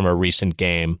pick is from a recent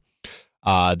game.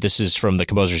 This is from the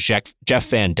composer Jeff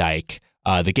Van Dyke.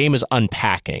 The game is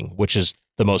Unpacking, which is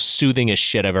the most soothingest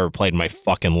shit I've ever played in my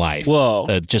fucking life.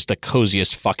 Whoa. Just the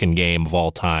coziest fucking game of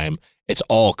all time. It's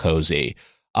all cozy.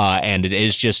 And it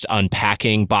is just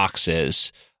unpacking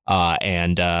boxes.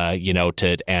 And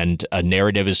a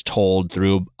narrative is told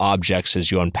through objects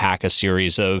as you unpack a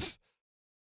series of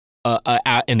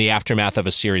in the aftermath of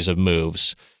a series of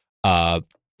moves.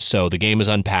 So the game is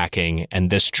Unpacking,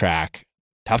 and this track,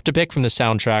 tough to pick from the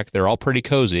soundtrack. They're all pretty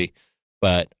cozy,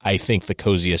 but I think the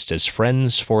coziest is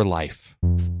Friends for Life.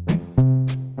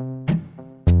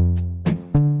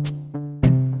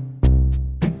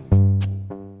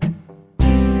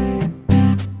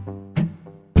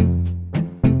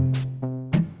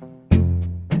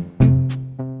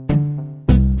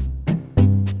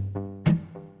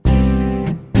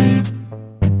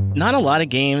 not a lot of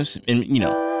games, and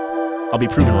I'll be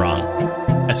proven wrong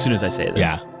as soon as I say this.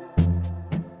 Yeah.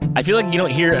 I feel like you don't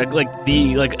hear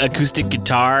the acoustic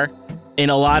guitar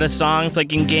in a lot of songs,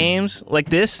 like in games like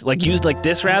this, like used like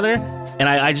this rather, and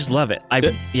I just love it.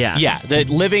 That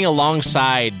living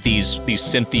alongside these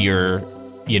synthier,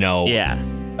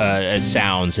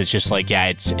 sounds. It's just like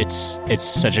it's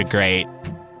such a great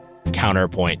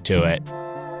counterpoint to it.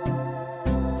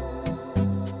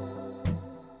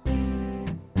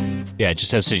 Yeah, it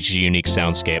just has such a unique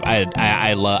soundscape.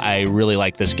 I really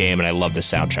like this game, and I love the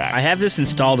soundtrack. I have this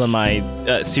installed on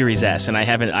my Series S, and I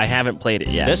haven't played it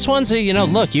yet. This one's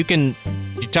look, you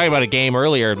talked about a game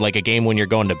earlier, like a game when you're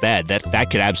going to bed. That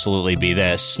could absolutely be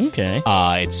this. Okay.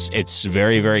 It's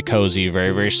very, very cozy, very,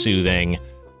 very soothing,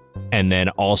 and then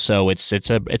also it's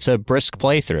a brisk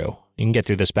playthrough. You can get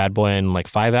through this bad boy in like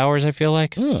 5 hours. I feel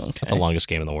like. Oh, okay. Not the longest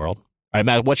game in the world. All right,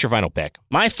 Matt, what's your final pick?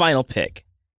 My final pick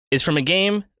is from a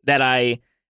game that I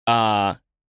loved,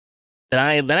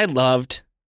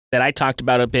 that I talked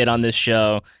about a bit on this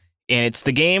show, and it's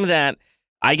the game that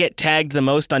I get tagged the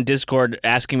most on Discord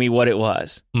asking me what it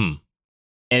was. And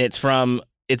it's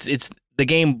the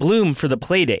game Bloom for the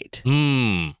Playdate.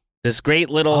 This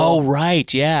great little... Oh,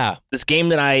 right, yeah. This game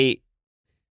that I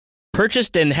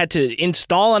purchased and had to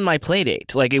install on my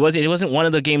Playdate. Like, it wasn't one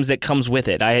of the games that comes with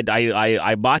it.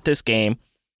 I bought this game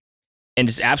and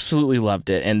just absolutely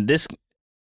loved it. And this...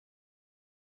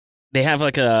 They have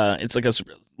it's like a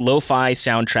lo-fi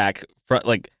soundtrack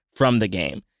from the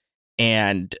game,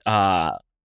 and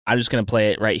I'm just gonna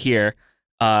play it right here.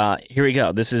 Here we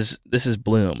go. This is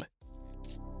Bloom.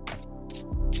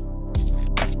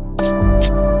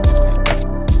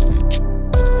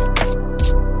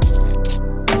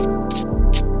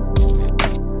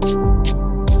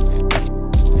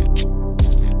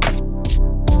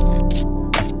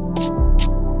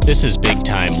 This is big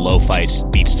time lo-fi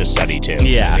beats to study too.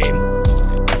 Yeah.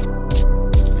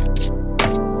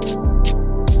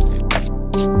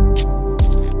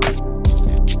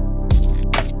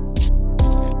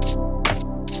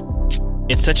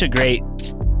 It's such a great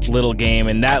little game,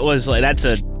 and that's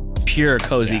a pure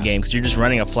cozy game because you're just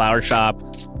running a flower shop.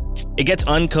 It gets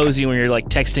uncozy when you're like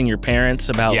texting your parents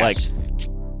about like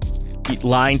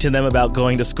lying to them about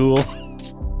going to school.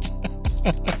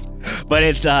 But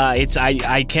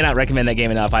I cannot recommend that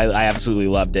game enough. I absolutely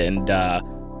loved it, and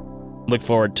look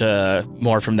forward to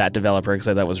more from that developer because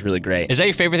I thought it was really great. Is that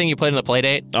your favorite thing you played in the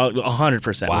Playdate?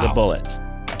 100%. Wow. With a bullet.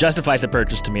 Justified the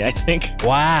purchase to me, I think.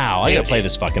 Wow, I gotta play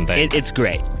this fucking thing. It's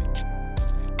great.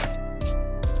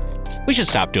 We should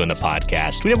stop doing the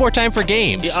podcast. We have more time for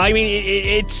games. I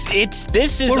mean,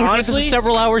 this is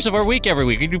several hours of our week every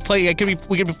week. We could be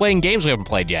playing games we haven't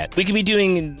played yet. We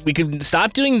could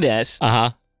stop doing this.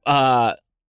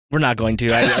 We're not going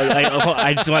to.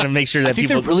 I just want to make sure that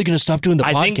they're really going to stop doing the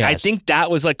podcast. I think that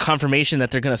was like confirmation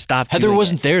that they're going to stop. Heather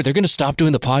wasn't there. They're going to stop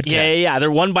doing the podcast. Yeah. They're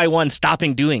one by one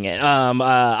stopping doing it.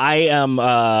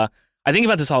 I think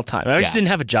about this all the time. I just didn't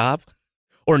have a job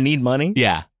or need money.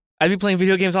 Yeah. I'd be playing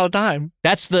video games all the time.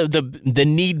 That's the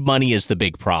need money is the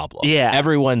big problem. Yeah.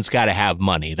 Everyone's got to have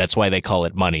money. That's why they call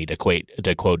it money, to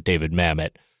quote David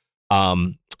Mamet.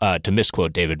 To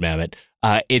misquote David Mamet.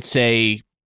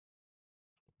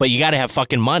 But you got to have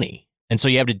fucking money. And so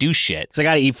you have to do shit. Because I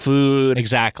got to eat food.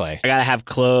 Exactly. I got to have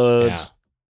clothes.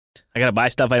 Yeah. I got to buy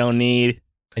stuff I don't need.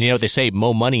 And you know what they say?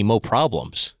 Mo money, mo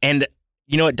problems. And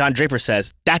you know what Don Draper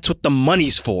says? That's what the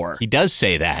money's for. He does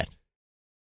say that.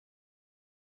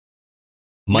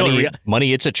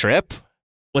 Money, it's a trip?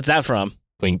 What's that from?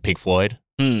 Pink Floyd.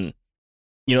 You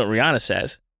know what Rihanna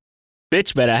says?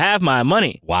 Bitch better have my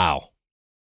money. Wow.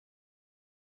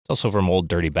 It's also from Old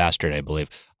Dirty Bastard, I believe.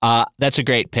 That's a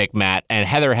great pick, Matt. And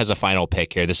Heather has a final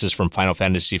pick here. This is from Final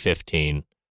Fantasy 15.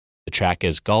 The track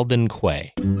is Golden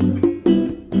Quay.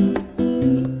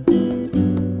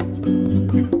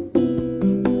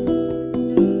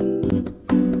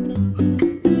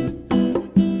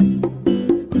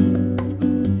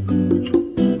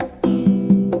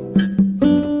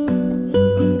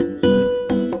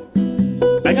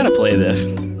 I gotta play this.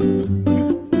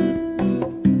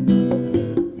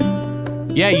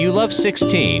 Yeah, you love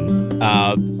 16.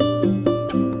 I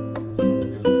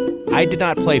did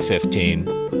not play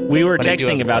 15. We were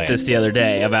texting about this the other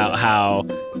day, about how,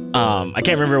 I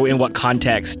can't remember in what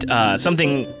context,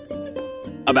 something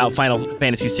about Final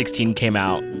Fantasy 16 came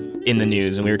out in the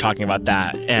news, and we were talking about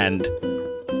that, and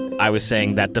I was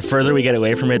saying that the further we get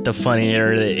away from it, the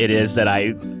funnier it is that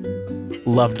I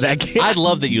loved that game. I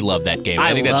love that you love that game.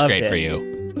 I think that's great for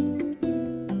you.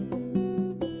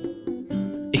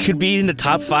 It could be in the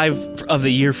top 5 of the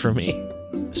year for me.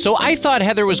 So I thought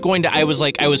Heather was going to. I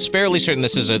was fairly certain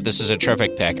this is a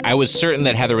terrific pick. I was certain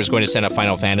that Heather was going to send a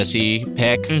Final Fantasy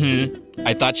pick. Mm-hmm.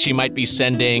 I thought she might be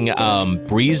sending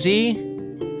Breezy,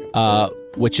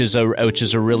 which is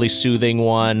a really soothing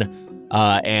one,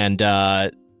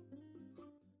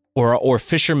 or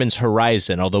Fisherman's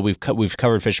Horizon. Although we've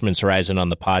covered Fisherman's Horizon on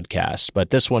the podcast, but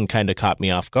this one kind of caught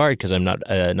me off guard because I'm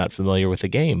not familiar with the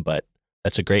game. But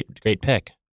that's a great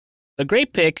pick. A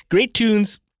great pick, great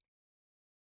tunes.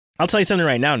 I'll tell you something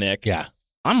right now, Nick. Yeah.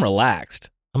 I'm relaxed.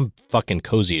 I'm fucking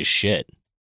cozy as shit.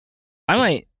 I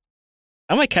might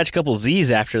catch a couple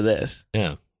Z's after this.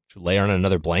 Yeah. Should lay on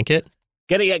another blanket?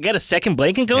 Get a second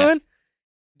blanket going? Yeah.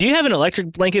 Do you have an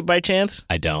electric blanket by chance?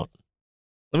 I don't.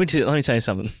 Let me tell you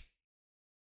something.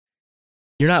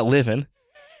 You're not living.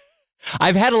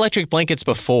 I've had electric blankets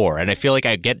before, and I feel like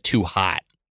I get too hot.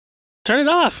 Turn it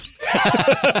off.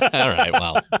 All right,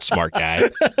 well, smart guy.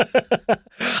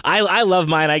 I love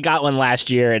mine. I got one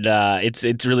last year, and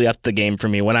it's really upped the game for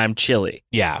me when I'm chilly.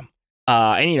 Yeah.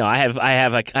 And I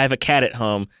have a cat at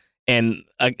home, and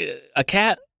a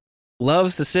cat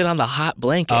loves to sit on the hot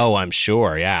blanket. Oh, I'm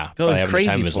sure. Yeah, going having crazy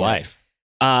the time of his life.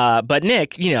 But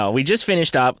Nick, we just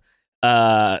finished up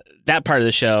that part of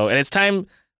the show, and it's time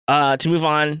to move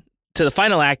on to the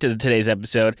final act of today's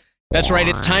episode. That's right.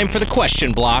 It's time for the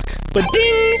question block. But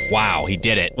ding! Wow, he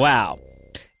did it. Wow.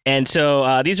 And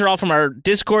so these are all from our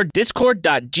Discord,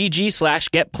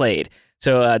 discord.gg/getplayed.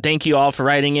 So thank you all for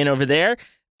writing in over there.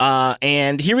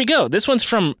 And here we go. This one's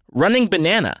from Running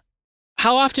Banana.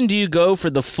 How often do you go for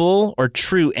the full or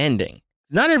true ending?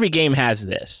 Not every game has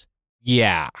this.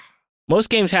 Yeah. Most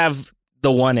games have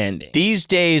the one ending. These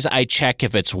days, I check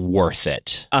if it's worth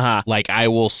it. Uh-huh. Like, I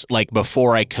will,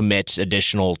 before I commit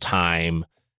additional time,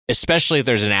 especially if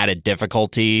there's an added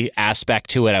difficulty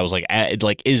aspect to it, I was like,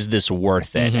 is this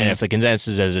worth it? Mm-hmm. And if the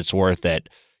consensus is it's worth it,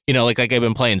 like I've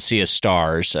been playing Sea of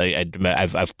Stars.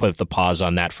 I've put the pause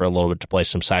on that for a little bit to play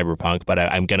some Cyberpunk, but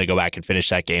I'm going to go back and finish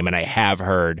that game. And I have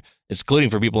heard, including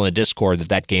for people in the Discord,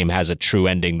 that game has a true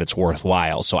ending that's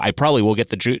worthwhile. So I probably will get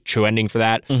the true ending for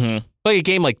that. Mm-hmm. But a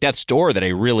game like Death's Door that I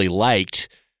really liked,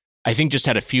 I think just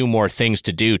had a few more things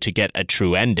to do to get a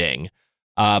true ending.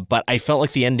 But I felt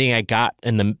like the ending I got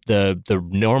in the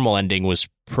normal ending was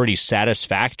pretty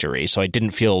satisfactory, so I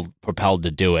didn't feel propelled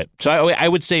to do it. So I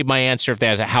would say my answer, if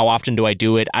there's how often do I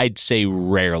do it, I'd say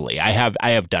rarely. I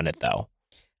have done it though.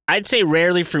 I'd say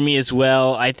rarely for me as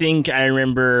well. I think I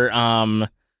remember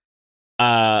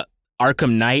Arkham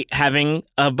Knight having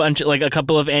a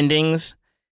couple of endings,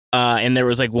 and there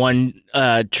was one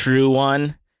true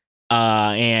one,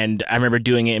 and I remember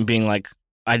doing it and being like,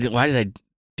 why did I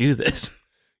do this?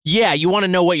 Yeah, you want to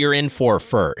know what you're in for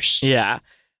first. Yeah.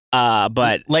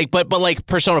 But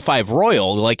Persona 5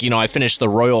 Royal, I finished the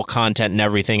Royal content and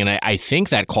everything, and I think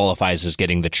that qualifies as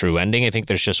getting the true ending. I think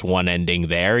there's just one ending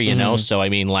there, you know? So, I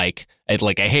mean, hey,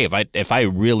 if I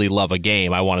really love a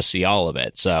game, I want to see all of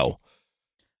it, so.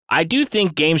 I do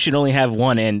think games should only have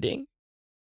one ending.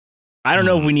 I don't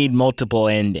know if we need multiple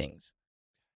endings.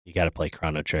 You got to play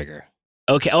Chrono Trigger.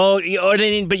 Okay.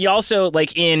 But you also,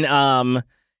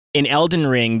 in Elden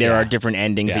Ring, there are different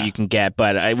endings that you can get,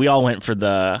 but we all went for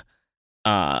the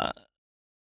whatever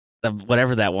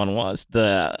that one was.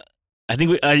 I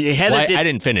think I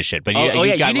didn't finish it, but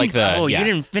you got you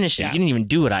didn't finish it. You didn't even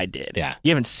do what I did. Yeah,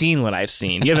 you haven't seen what I've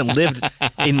seen. You haven't lived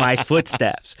in my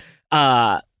footsteps.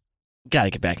 Got to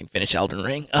get back and finish Elden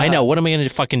Ring. I know. What am I going to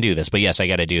fucking do this? But yes, I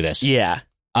got to do this. Yeah.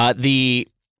 The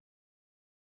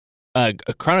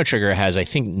Chrono Trigger has, I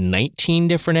think, 19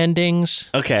 different endings.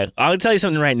 Okay, I'll tell you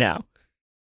something right now.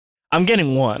 I'm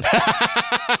getting one.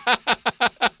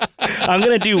 I'm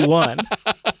going to do one.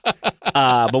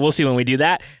 But we'll see when we do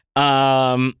that.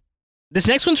 This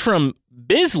next one's from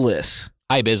Bizless.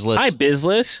 Hi, Bizless. Hi,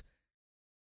 Bizless.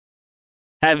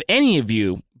 Have any of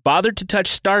you bothered to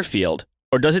touch Starfield,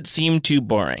 or does it seem too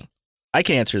boring? I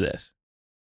can answer this.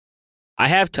 I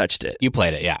have touched it. You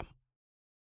played it, yeah.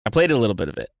 I played a little bit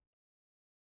of it.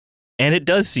 And it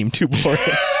does seem too boring.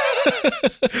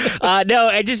 No,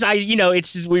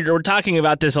 it's just, we're talking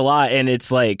about this a lot, and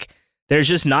it's like there's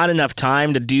just not enough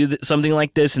time to do something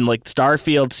like this, and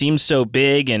Starfield seems so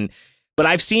big, but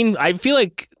I feel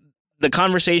like the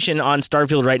conversation on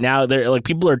Starfield right now,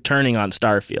 people are turning on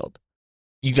Starfield.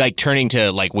 You turning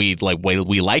to we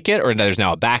like it, or there's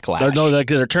now a backlash? No,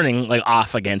 they're turning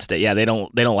off against it. Yeah, they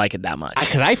don't like it that much.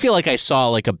 Because I feel like I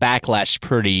saw a backlash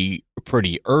pretty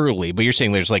early, but you're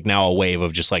saying there's now a wave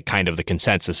of just kind of the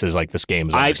consensus is this game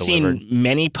is I've seen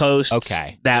many posts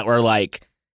that were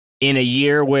in a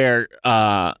year where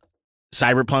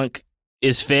Cyberpunk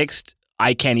is fixed,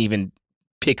 I can't even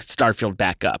pick Starfield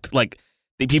back up.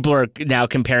 the people are now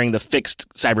comparing the fixed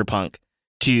Cyberpunk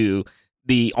to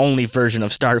the only version of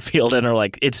Starfield and are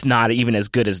like, it's not even as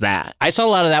good as that. I saw a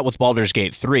lot of that with Baldur's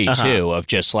Gate 3 too, of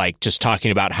just talking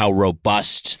about how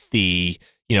robust the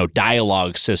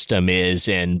dialogue system is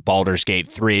in Baldur's Gate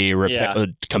 3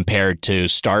 compared to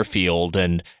Starfield,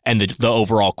 and the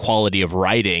overall quality of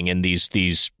writing in these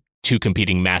two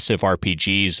competing massive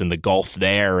RPGs and the gulf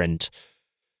there. And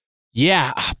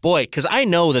yeah, boy, because I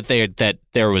know that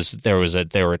there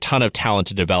were a ton of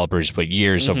talented developers who put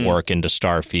years of work into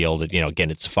Starfield. Again,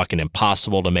 it's fucking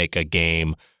impossible to make a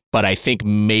game, but I think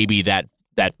maybe that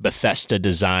Bethesda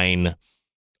design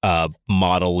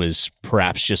model is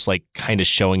perhaps just like kind of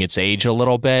showing its age a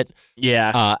little bit.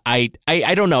 Yeah. I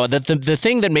don't know. The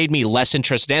thing that made me less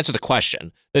interested, to answer the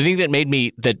question, the thing that made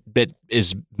me that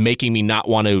is making me not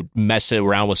want to mess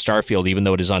around with Starfield, even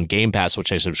though it is on Game Pass,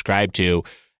 which I subscribe to,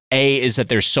 is that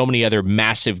there's so many other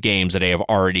massive games that I have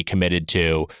already committed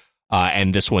to,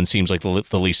 and this one seems like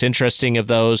the least interesting of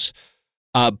those.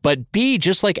 But B,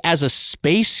 just like as a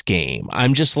space game,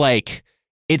 I'm just like,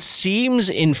 it seems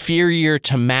inferior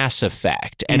to Mass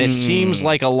Effect, and it seems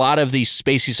like a lot of these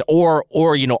spaces, or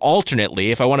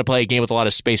alternately, if I want to play a game with a lot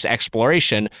of space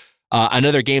exploration,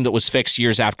 another game that was fixed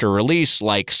years after release,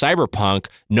 like Cyberpunk,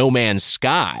 No Man's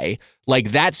Sky,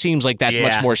 like that seems like that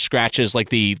much more scratches like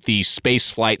the space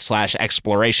flight /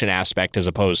 exploration aspect as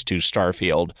opposed to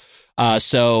Starfield.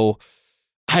 So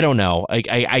I don't know.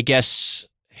 I guess,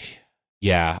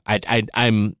 yeah.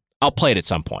 I'll play it at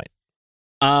some point.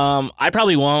 I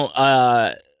probably won't.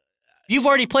 You've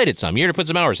already played it some. You're to put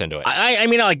some hours into it. I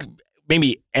mean, like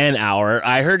maybe an hour.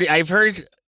 I've heard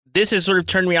this has sort of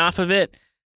turned me off of it.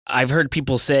 I've heard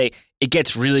people say it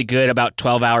gets really good about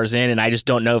 12 hours in, and I just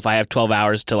don't know if I have 12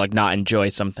 hours to like not enjoy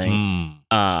something.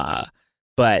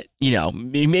 But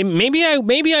maybe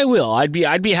I will. I'd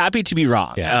be happy to be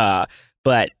wrong. Yeah.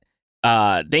 But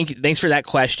thanks for that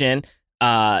question.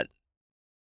 I'll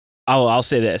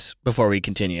say this before we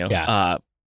continue. Yeah.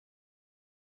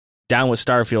 Down with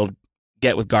Starfield,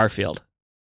 get with Garfield.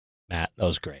 Matt, that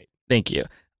was great. Thank you.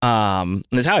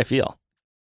 That's how I feel.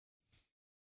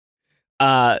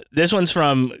 This one's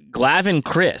from Glavin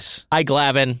Chris. Hi,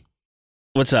 Glavin.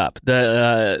 What's up?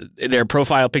 Their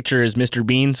profile picture is Mr.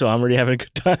 Bean, so I'm already having a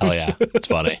good time. Oh yeah, it's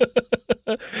funny.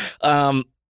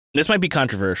 This might be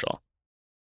controversial.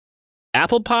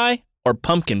 Apple pie or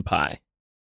pumpkin pie?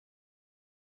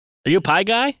 Are you a pie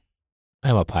guy?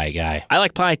 I'm a pie guy. I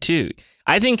like pie too.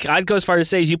 I think I'd go as far as to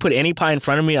say, if you put any pie in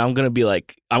front of me, I'm gonna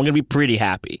be pretty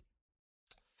happy.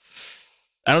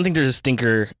 I don't think there's a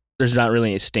stinker. There's not really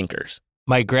any stinkers.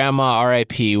 My grandma,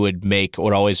 R.I.P., would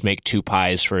always make two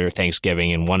pies for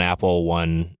Thanksgiving, and one apple,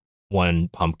 one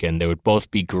pumpkin. They would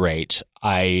both be great.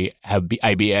 I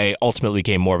ultimately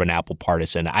became more of an apple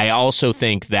partisan. I also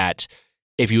think that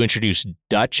if you introduce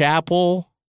Dutch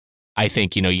apple, I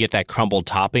think you get that crumbled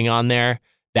topping on there.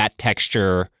 That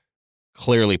texture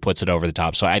clearly puts it over the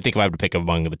top. So I think if I had to pick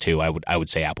among the two, I would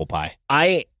say apple pie.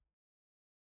 I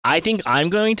think I'm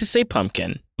going to say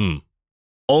pumpkin.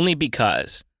 Only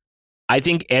because I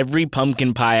think every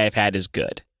pumpkin pie I've had is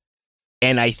good.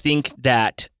 And I think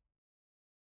that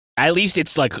at least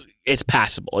it's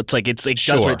passable. It's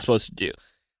Sure. does what it's supposed to do.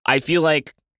 I feel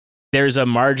like there's a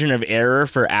margin of error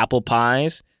for apple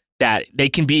pies that they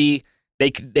could be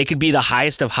the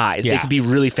highest of highs. Yeah. They could be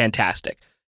really fantastic.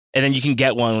 And then you can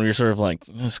get one where you're sort of like,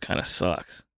 this kind of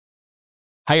sucks.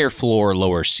 Higher floor,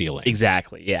 lower ceiling.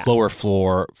 Exactly, yeah. Lower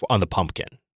floor on the pumpkin.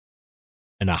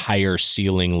 And a higher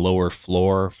ceiling, lower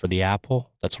floor for the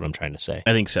apple. That's what I'm trying to say.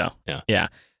 I think so. Yeah.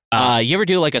 You ever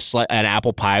do like an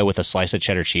apple pie with a slice of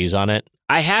cheddar cheese on it?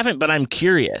 I haven't, but I'm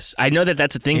curious. I know that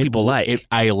that's a thing people like.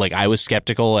 I was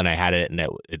skeptical, and I had it, and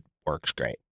it works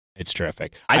great. It's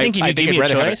terrific. I think if you give me a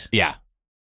choice, yeah,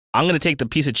 I'm going to take the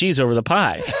piece of cheese over the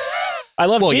pie. I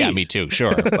love cheese. Well, yeah, me too,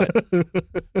 sure. But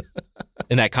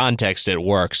in that context, it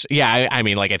works. Yeah, I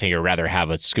mean, like I think I'd rather have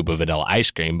a scoop of vanilla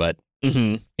ice cream, but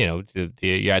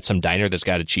you're at some diner that's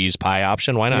got a cheese pie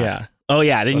option. Why not? Yeah. Oh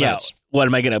yeah. Then what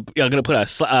am I gonna? I'm gonna put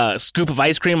a scoop of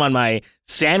ice cream on my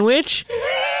sandwich?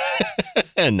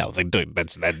 No, that'd be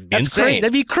insane.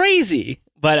 That'd be crazy.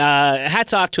 But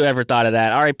hats off to whoever thought of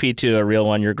that. R.I.P. to a real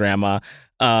one, your grandma,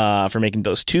 for making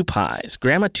those two pies.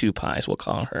 Grandma Two Pies, we'll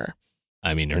call her.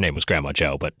 I mean, her name was Grandma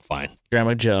Joe, but fine.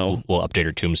 Grandma Joe. We'll update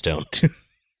her tombstone. Do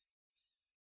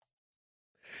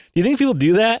you think people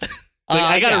do that?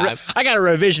 I got a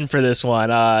revision for this one.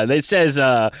 It says,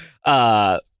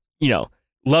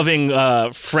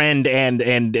 loving friend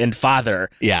and father.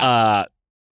 Yeah.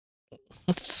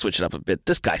 Let's switch it up a bit.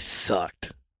 This guy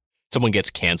sucked. Someone gets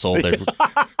canceled. They're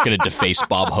going to deface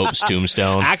Bob Hope's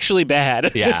tombstone. Actually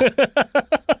bad. Yeah.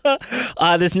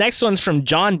 This next one's from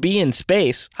John B. in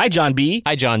space. Hi, John B.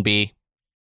 Hi, John B.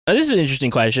 This is an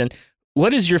interesting question.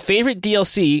 What is your favorite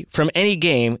DLC from any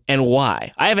game and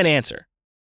why? I have an answer.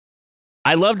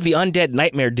 I loved the Undead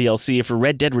Nightmare DLC for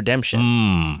Red Dead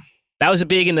Redemption. That was a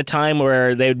big in the time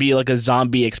where they would be like a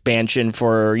zombie expansion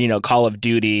for, Call of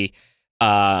Duty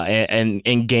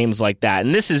and games like that.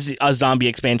 And this is a zombie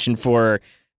expansion for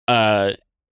Red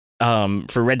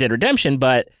Dead Redemption,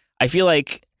 but I feel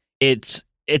like it's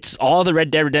all the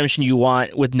Red Dead Redemption you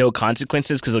want with no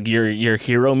consequences because like your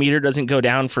hero meter doesn't go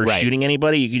down for shooting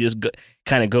anybody. You can just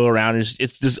kind of go around.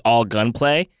 It's just all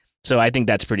gunplay. So I think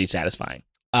that's pretty satisfying.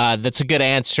 That's a good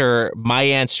answer. My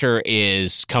answer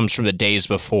comes from the days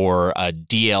before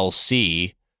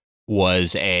DLC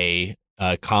was a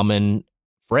common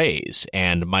phrase,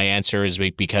 and my answer is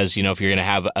because if you're going to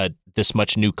have this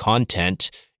much new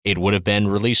content, it would have been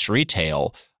released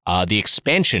retail. The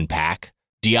expansion pack,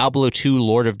 Diablo 2: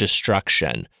 Lord of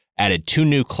Destruction, added 2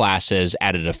 new classes,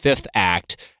 added a 5th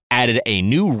act, added a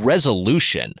new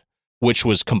resolution, which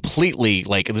was completely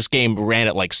this game ran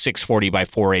at 640 by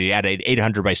 480, added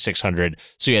 800 by 600.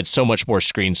 So you had so much more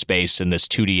screen space in this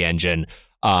 2D engine.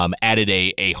 Added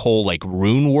a whole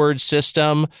rune word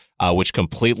system, which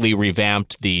completely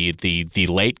revamped the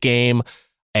late game.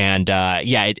 And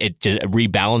it just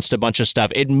rebalanced a bunch of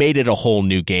stuff. It made it a whole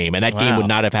new game. And that game would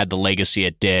not have had the legacy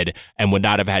it did and would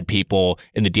not have had people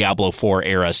in the Diablo 4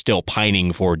 era still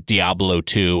pining for Diablo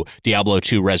 2. Diablo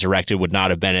 2 Resurrected would not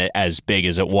have been as big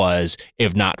as it was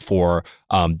if not for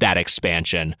that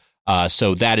expansion.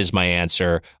 So that is my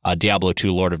answer. Diablo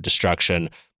 2 Lord of Destruction.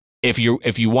 If you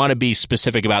want to be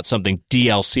specific about something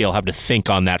DLC, I'll have to think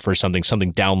on that for something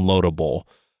downloadable.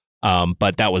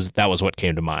 But that was what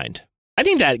came to mind. I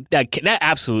think that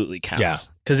absolutely counts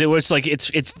because it was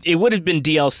it would have been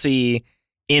DLC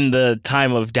in the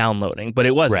time of downloading, but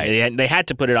it wasn't. Right. They had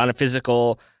to put it on a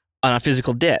physical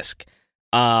disc.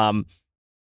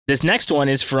 This next one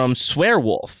is from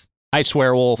Swearwolf. Hi,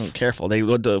 Swearwolf. Oh, careful, they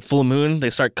go to full moon.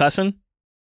 They start cussing.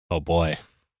 Oh boy,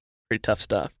 pretty tough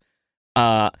stuff.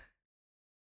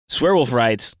 Swearwolf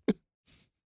writes,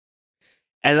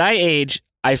 as I age,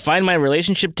 I find my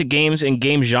relationship to games and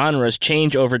game genres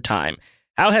change over time.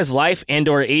 How has life and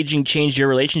or aging changed your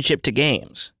relationship to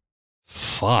games?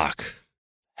 Fuck.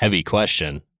 Heavy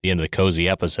question. The end of the cozy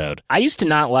episode. I used to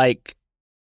not like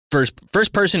first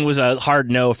person was a hard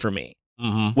no for me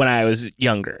when I was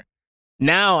younger.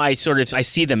 Now I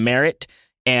see the merit,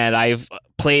 and I've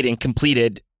played and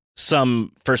completed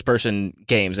some first person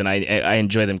games, and I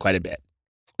enjoy them quite a bit.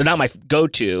 They're not my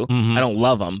go-to. I don't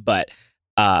love them, but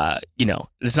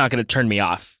it's not going to turn me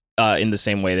off in the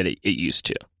same way that it used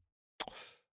to.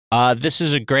 This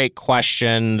is a great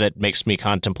question that makes me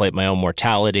contemplate my own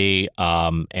mortality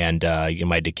and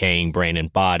my decaying brain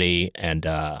and body and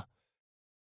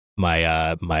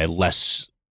my less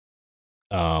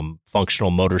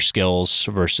functional motor skills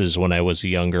versus when I was a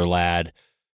younger lad.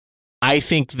 I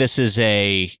think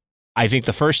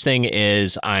the first thing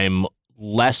is I'm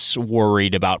less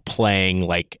worried about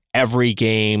playing every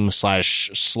game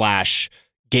slash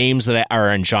games that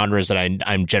are in genres that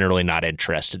I'm generally not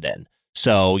interested in.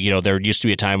 So, there used to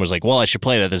be a time where I was I should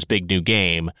play this big new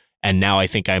game. And now I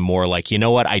think I'm more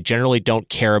what? I generally don't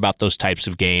care about those types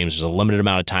of games. There's a limited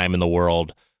amount of time in the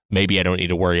world. Maybe I don't need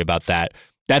to worry about that.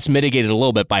 That's mitigated a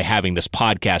little bit by having this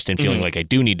podcast and feeling like I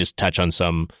do need to touch on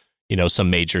some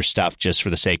major stuff just for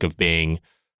the sake of being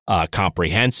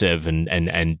comprehensive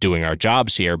and doing our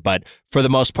jobs here. But for the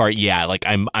most part,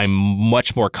 I'm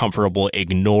much more comfortable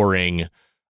ignoring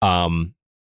a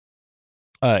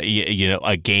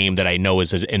game that I know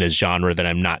is in a genre that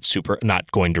I'm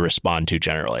not going to respond to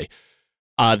generally.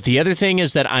 The other thing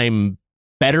is that I'm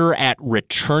better at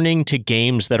returning to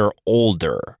games that are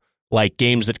older, like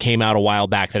games that came out a while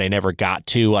back that I never got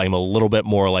to. I'm a little bit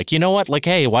more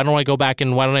hey, why don't I go back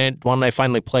and why don't I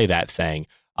finally play that thing?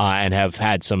 And have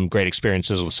had some great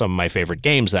experiences with some of my favorite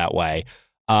games that way.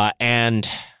 And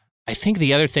I think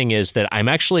the other thing is that I'm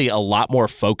actually a lot more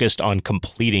focused on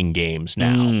completing games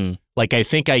now. I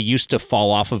think I used to fall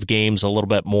off of games a little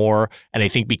bit more. And I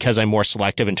think because I'm more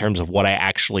selective in terms of what I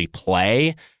actually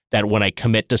play, that when I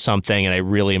commit to something and I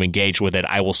really am engaged with it,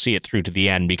 I will see it through to the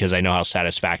end because I know how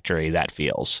satisfactory that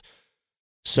feels.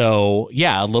 So,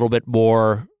 yeah, a little bit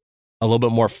more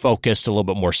focused, a little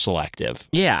bit more selective.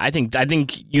 Yeah, I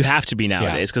think you have to be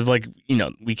nowadays because,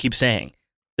 we keep saying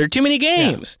there are too many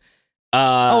games. Yeah.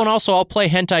 And also I'll play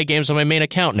hentai games on my main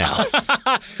account now.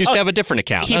 Used to have a different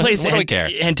account. He plays what do I care?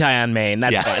 Hentai on main.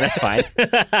 That's fine. That's fine.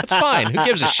 That's fine. Who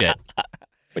gives a shit?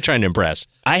 We're trying to impress.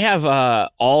 I have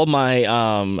all my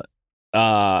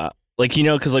like, you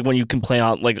know, because like when you can play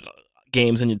on like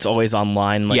games and it's always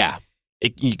online, like, Yeah.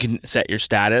 you can set your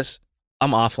status.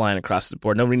 I'm offline across the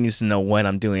board. Nobody needs to know when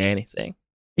I'm doing anything.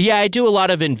 Yeah, I do a lot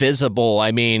of invisible.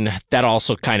 I mean, that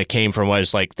also kind of came from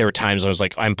was like there were times I was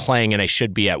like, I'm playing and I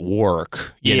should be at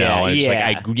work, you know. And it's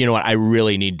like, you know what? I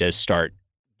really need to start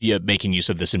making use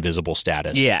of this invisible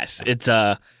status. Yes, it's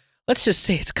let's just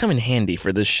say it's come in handy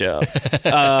for this show.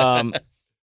 And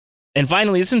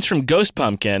finally, this one's from Ghost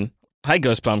Pumpkin. Hi,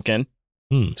 Ghost Pumpkin.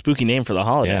 Spooky name for the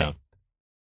holiday. Yeah.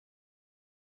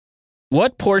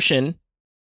 What portion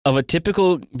of a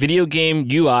typical video game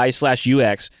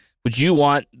UI/UX would you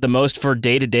want the most for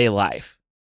day-to-day life?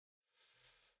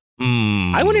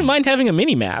 I wouldn't mind having a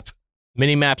mini-map.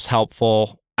 Mini-map's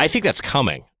helpful. I think that's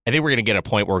coming. I think we're going to get a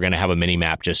point where we're going to have a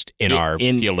mini-map just in our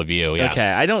field of view. Yeah.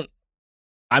 Okay,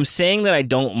 I'm saying that I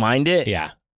don't mind it.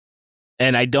 Yeah.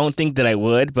 And I don't think that I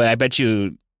would, but I bet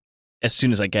you as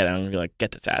soon as I get it, I'm going to be like, get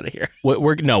this out of here. You're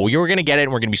going to get it,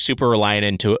 and we're going to be super reliant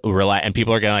and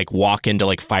people are going to like walk into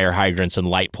like fire hydrants and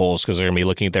light poles because they're going to be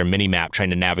looking at their mini map trying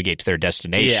to navigate to their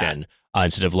destination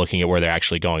instead of looking at where they're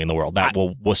actually going in the world. That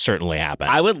will certainly happen.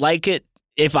 I would like it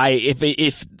if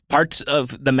parts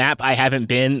of the map I haven't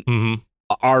been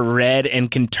are red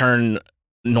and can turn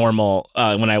normal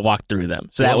when I walk through them.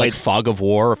 So that like way, Fog of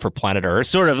War for Planet Earth.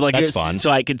 Sort of like that's fun. So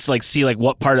I could like see like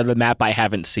what part of the map I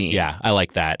haven't seen. Yeah, I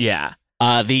like that. Yeah.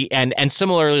 And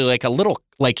similarly, like a little,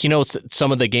 like, you know,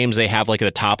 some of the games they have like at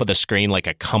the top of the screen, like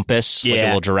a compass, like a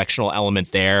little directional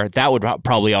element there. That would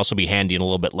probably also be handy and a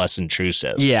little bit less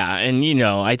intrusive. Yeah, and you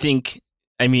know, I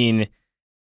mean,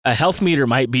 a health meter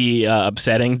might be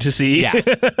upsetting to see. Yeah.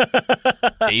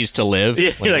 Days to live.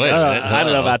 Yeah, like, I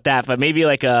don't know about that, but maybe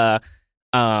like a,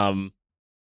 you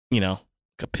know,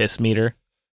 like a piss meter.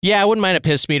 Yeah, I wouldn't mind a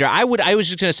piss meter. I was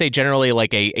just gonna say generally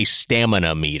like a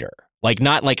stamina meter. Like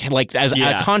not like as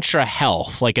a Contra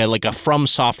Health, like a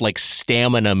FromSoft like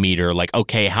stamina meter. Like,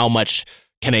 okay, how much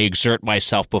can I exert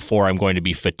myself before I'm going to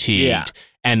be fatigued? Yeah.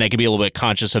 And I could be a little bit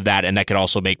conscious of that, and that could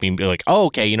also make me be like, oh,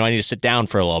 okay, you know, I need to sit down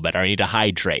for a little bit, or I need to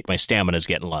hydrate. My stamina's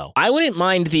getting low. I wouldn't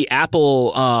mind the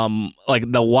Apple,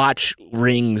 like the watch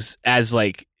rings as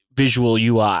like visual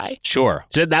UI. Sure.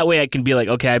 So that way I can be like,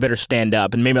 okay, I better stand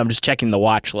up, and maybe I'm just checking the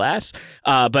watch less.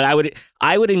 But I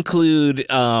would include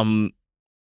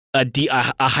a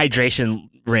hydration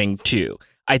ring too.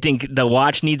 I think the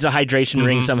watch needs a hydration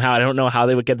ring somehow. I don't know how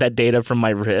they would get that data from my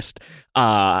wrist,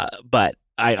 but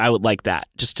I would like that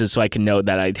just so I can know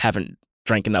that I haven't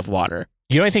drank enough water.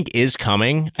 You know what I think is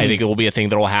coming? I think it will be a thing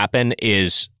that will happen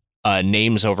is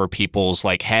names over people's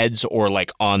like heads or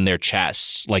like on their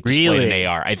chests, like displayed in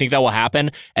AR. I think that will happen,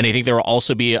 and I think there will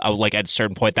also be like at a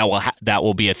certain point that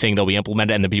will be a thing that will be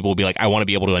implemented, and the people will be like, I want to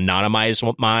be able to anonymize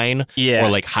mine, or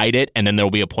like hide it, and then there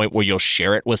will be a point where you'll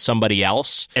share it with somebody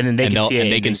else, and then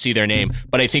they can see their name.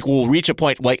 But I think we'll reach a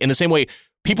point like in the same way.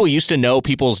 People used to know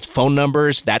people's phone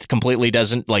numbers. That completely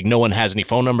doesn't, like, no one has any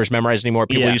phone numbers memorized anymore.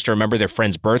 People used to remember their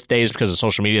friends' birthdays because of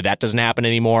social media. That doesn't happen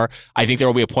anymore. I think there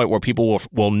will be a point where people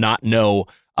will not know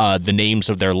the names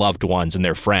of their loved ones and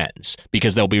their friends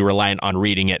because they'll be reliant on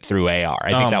reading it through AR.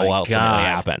 I think that will ultimately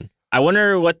happen. I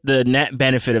wonder what the net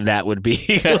benefit of that would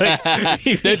be.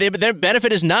 Their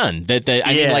benefit is none. I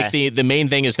mean, like, the main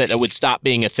thing is that it would stop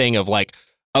being a thing of, like,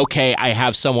 okay, I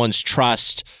have someone's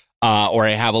trust or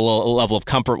I have a level of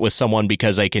comfort with someone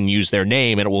because I can use their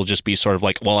name, and it will just be sort of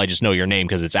like, well, I just know your name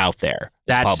because it's out there.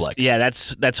 It's public. Yeah,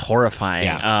 that's horrifying.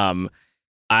 Yeah.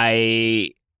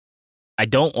 I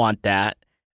don't want that.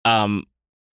 I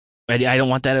don't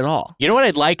want that at all. You know what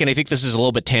I'd like, and I think this is a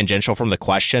little bit tangential from the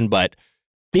question, but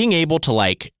being able to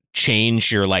like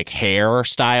change your like hair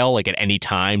style like at any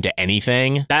time to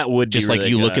anything. That would just be like really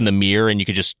you good. Look in the mirror and you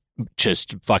could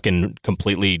just fucking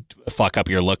completely fuck up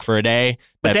your look for a day.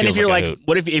 But then if you're like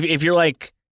what if you're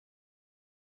like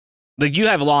you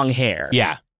have long hair.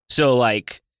 Yeah. So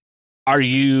like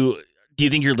do you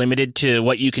think you're limited to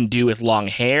what you can do with long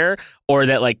hair, or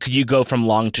that like could you go from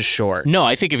long to short? No,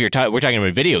 I think if we're talking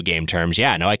about video game terms,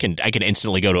 I can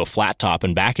instantly go to a flat top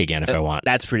and back again if I want.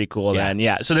 That's pretty cool then.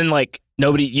 Yeah. So then like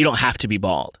you don't have to be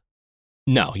bald.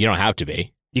 No, you don't have to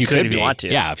be. You could if you want to.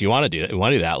 Yeah, if you want to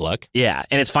do that look. Yeah,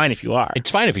 and it's fine if you are.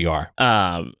 It's fine if you are.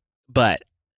 But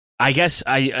I guess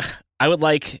I would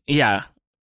like, I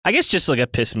guess just like a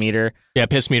piss meter. Yeah,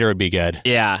 piss meter would be good.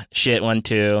 Yeah, shit one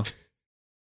too.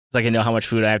 So I can know how much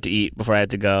food I have to eat before I have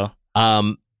to go.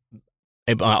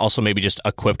 Also maybe just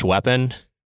equipped weapon.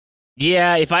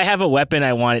 Yeah, if I have a weapon,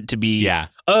 I want it to be. Yeah.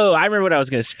 Oh, I remember what I was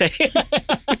gonna say.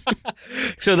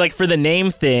 So like for the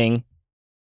name thing,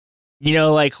 you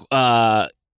know, like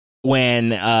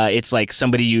when it's like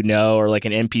somebody you know or like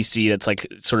an NPC that's like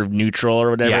sort of neutral or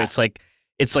whatever. Yeah. It's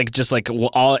like just like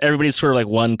everybody's sort of like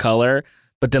one color,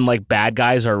 but then like bad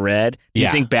guys are red. Do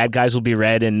you think bad guys will be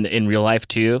red in real life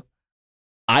too?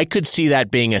 I could see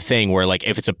that being a thing where, like,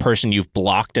 if it's a person you've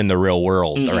blocked in the real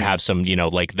world or have some,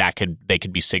 like they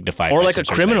could be signified, or like a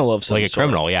criminal of some like a sort.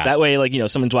 criminal, yeah. That way, like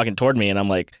someone's walking toward me and I'm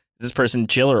like, is this person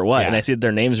chill or what? Yeah. And I see that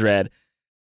their name's red.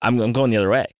 I'm going the other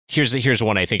way. Here's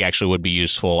one I think actually would be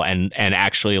useful and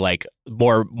actually like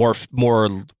more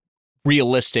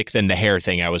realistic than the hair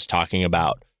thing I was talking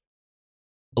about.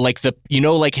 Like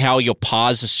like how you'll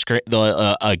pause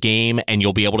a game and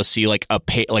you'll be able to see like a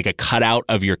cutout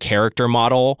of your character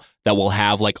model that will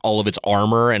have like all of its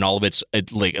armor and all of its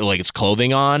like its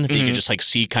clothing on. That you can just like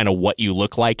see kind of what you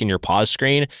look like in your pause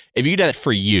screen. If you do that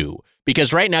for you,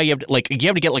 because right now you have to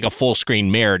get like a full screen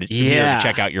mirror to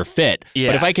check out your fit. Yeah.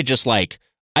 But if I could just like,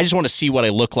 I just want to see what I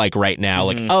look like right now.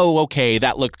 Like, oh, okay,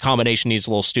 that look combination needs a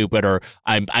little stupid, or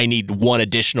I need one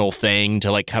additional thing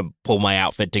to like pull my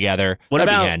outfit together. That'd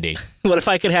be handy. What if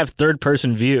I could have third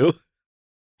person view?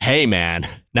 Hey, man,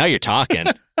 now you're talking.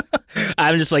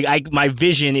 I'm just like, my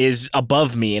vision is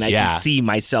above me, and I can see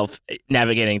myself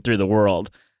navigating through the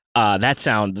world. That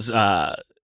sounds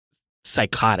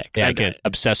psychotic. Yeah, I could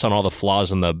obsess on all the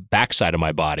flaws on the backside of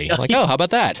my body. Like, oh, how about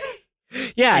that?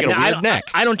 Yeah,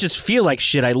 I don't just feel like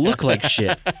shit. I look like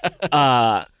shit.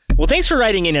 Well, thanks for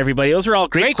writing in, everybody. Those were all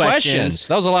great questions.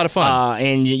 That was a lot of fun.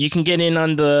 And you can get in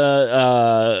on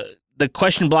the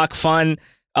question block fun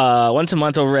once a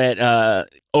month over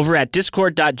at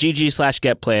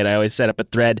discord.gg/getplayed. I always set up a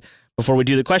thread before we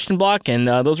do the question block, and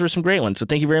those were some great ones. So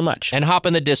thank you very much. And hop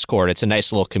in the Discord. It's a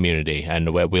nice little community,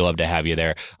 and we love to have you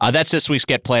there. That's this week's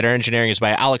Get Played. Our engineering is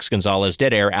by Alex Gonzalez,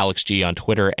 Dead Air Alex G on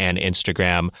Twitter and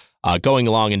Instagram, going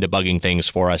along and debugging things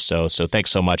for us. So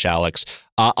thanks so much, Alex.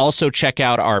 Also, check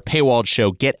out our paywalled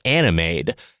show, Get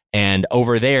Animated. And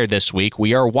over there this week,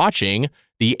 we are watching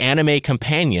the anime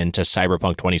companion to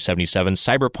Cyberpunk 2077,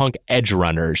 Cyberpunk Edge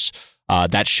Runners.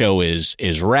 That show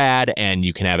is rad, and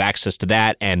you can have access to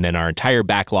that and then our entire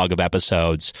backlog of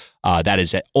episodes. That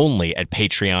is only at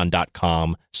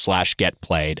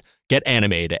patreon.com/getplayed. Get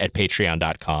Animated at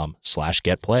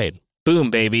patreon.com/getplayed.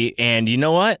 Boom, baby. And you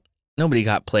know what? Nobody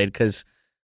got played because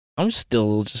I'm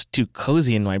still just too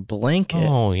cozy in my blanket.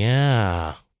 Oh,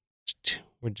 yeah.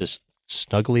 We're just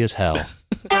snuggly as hell.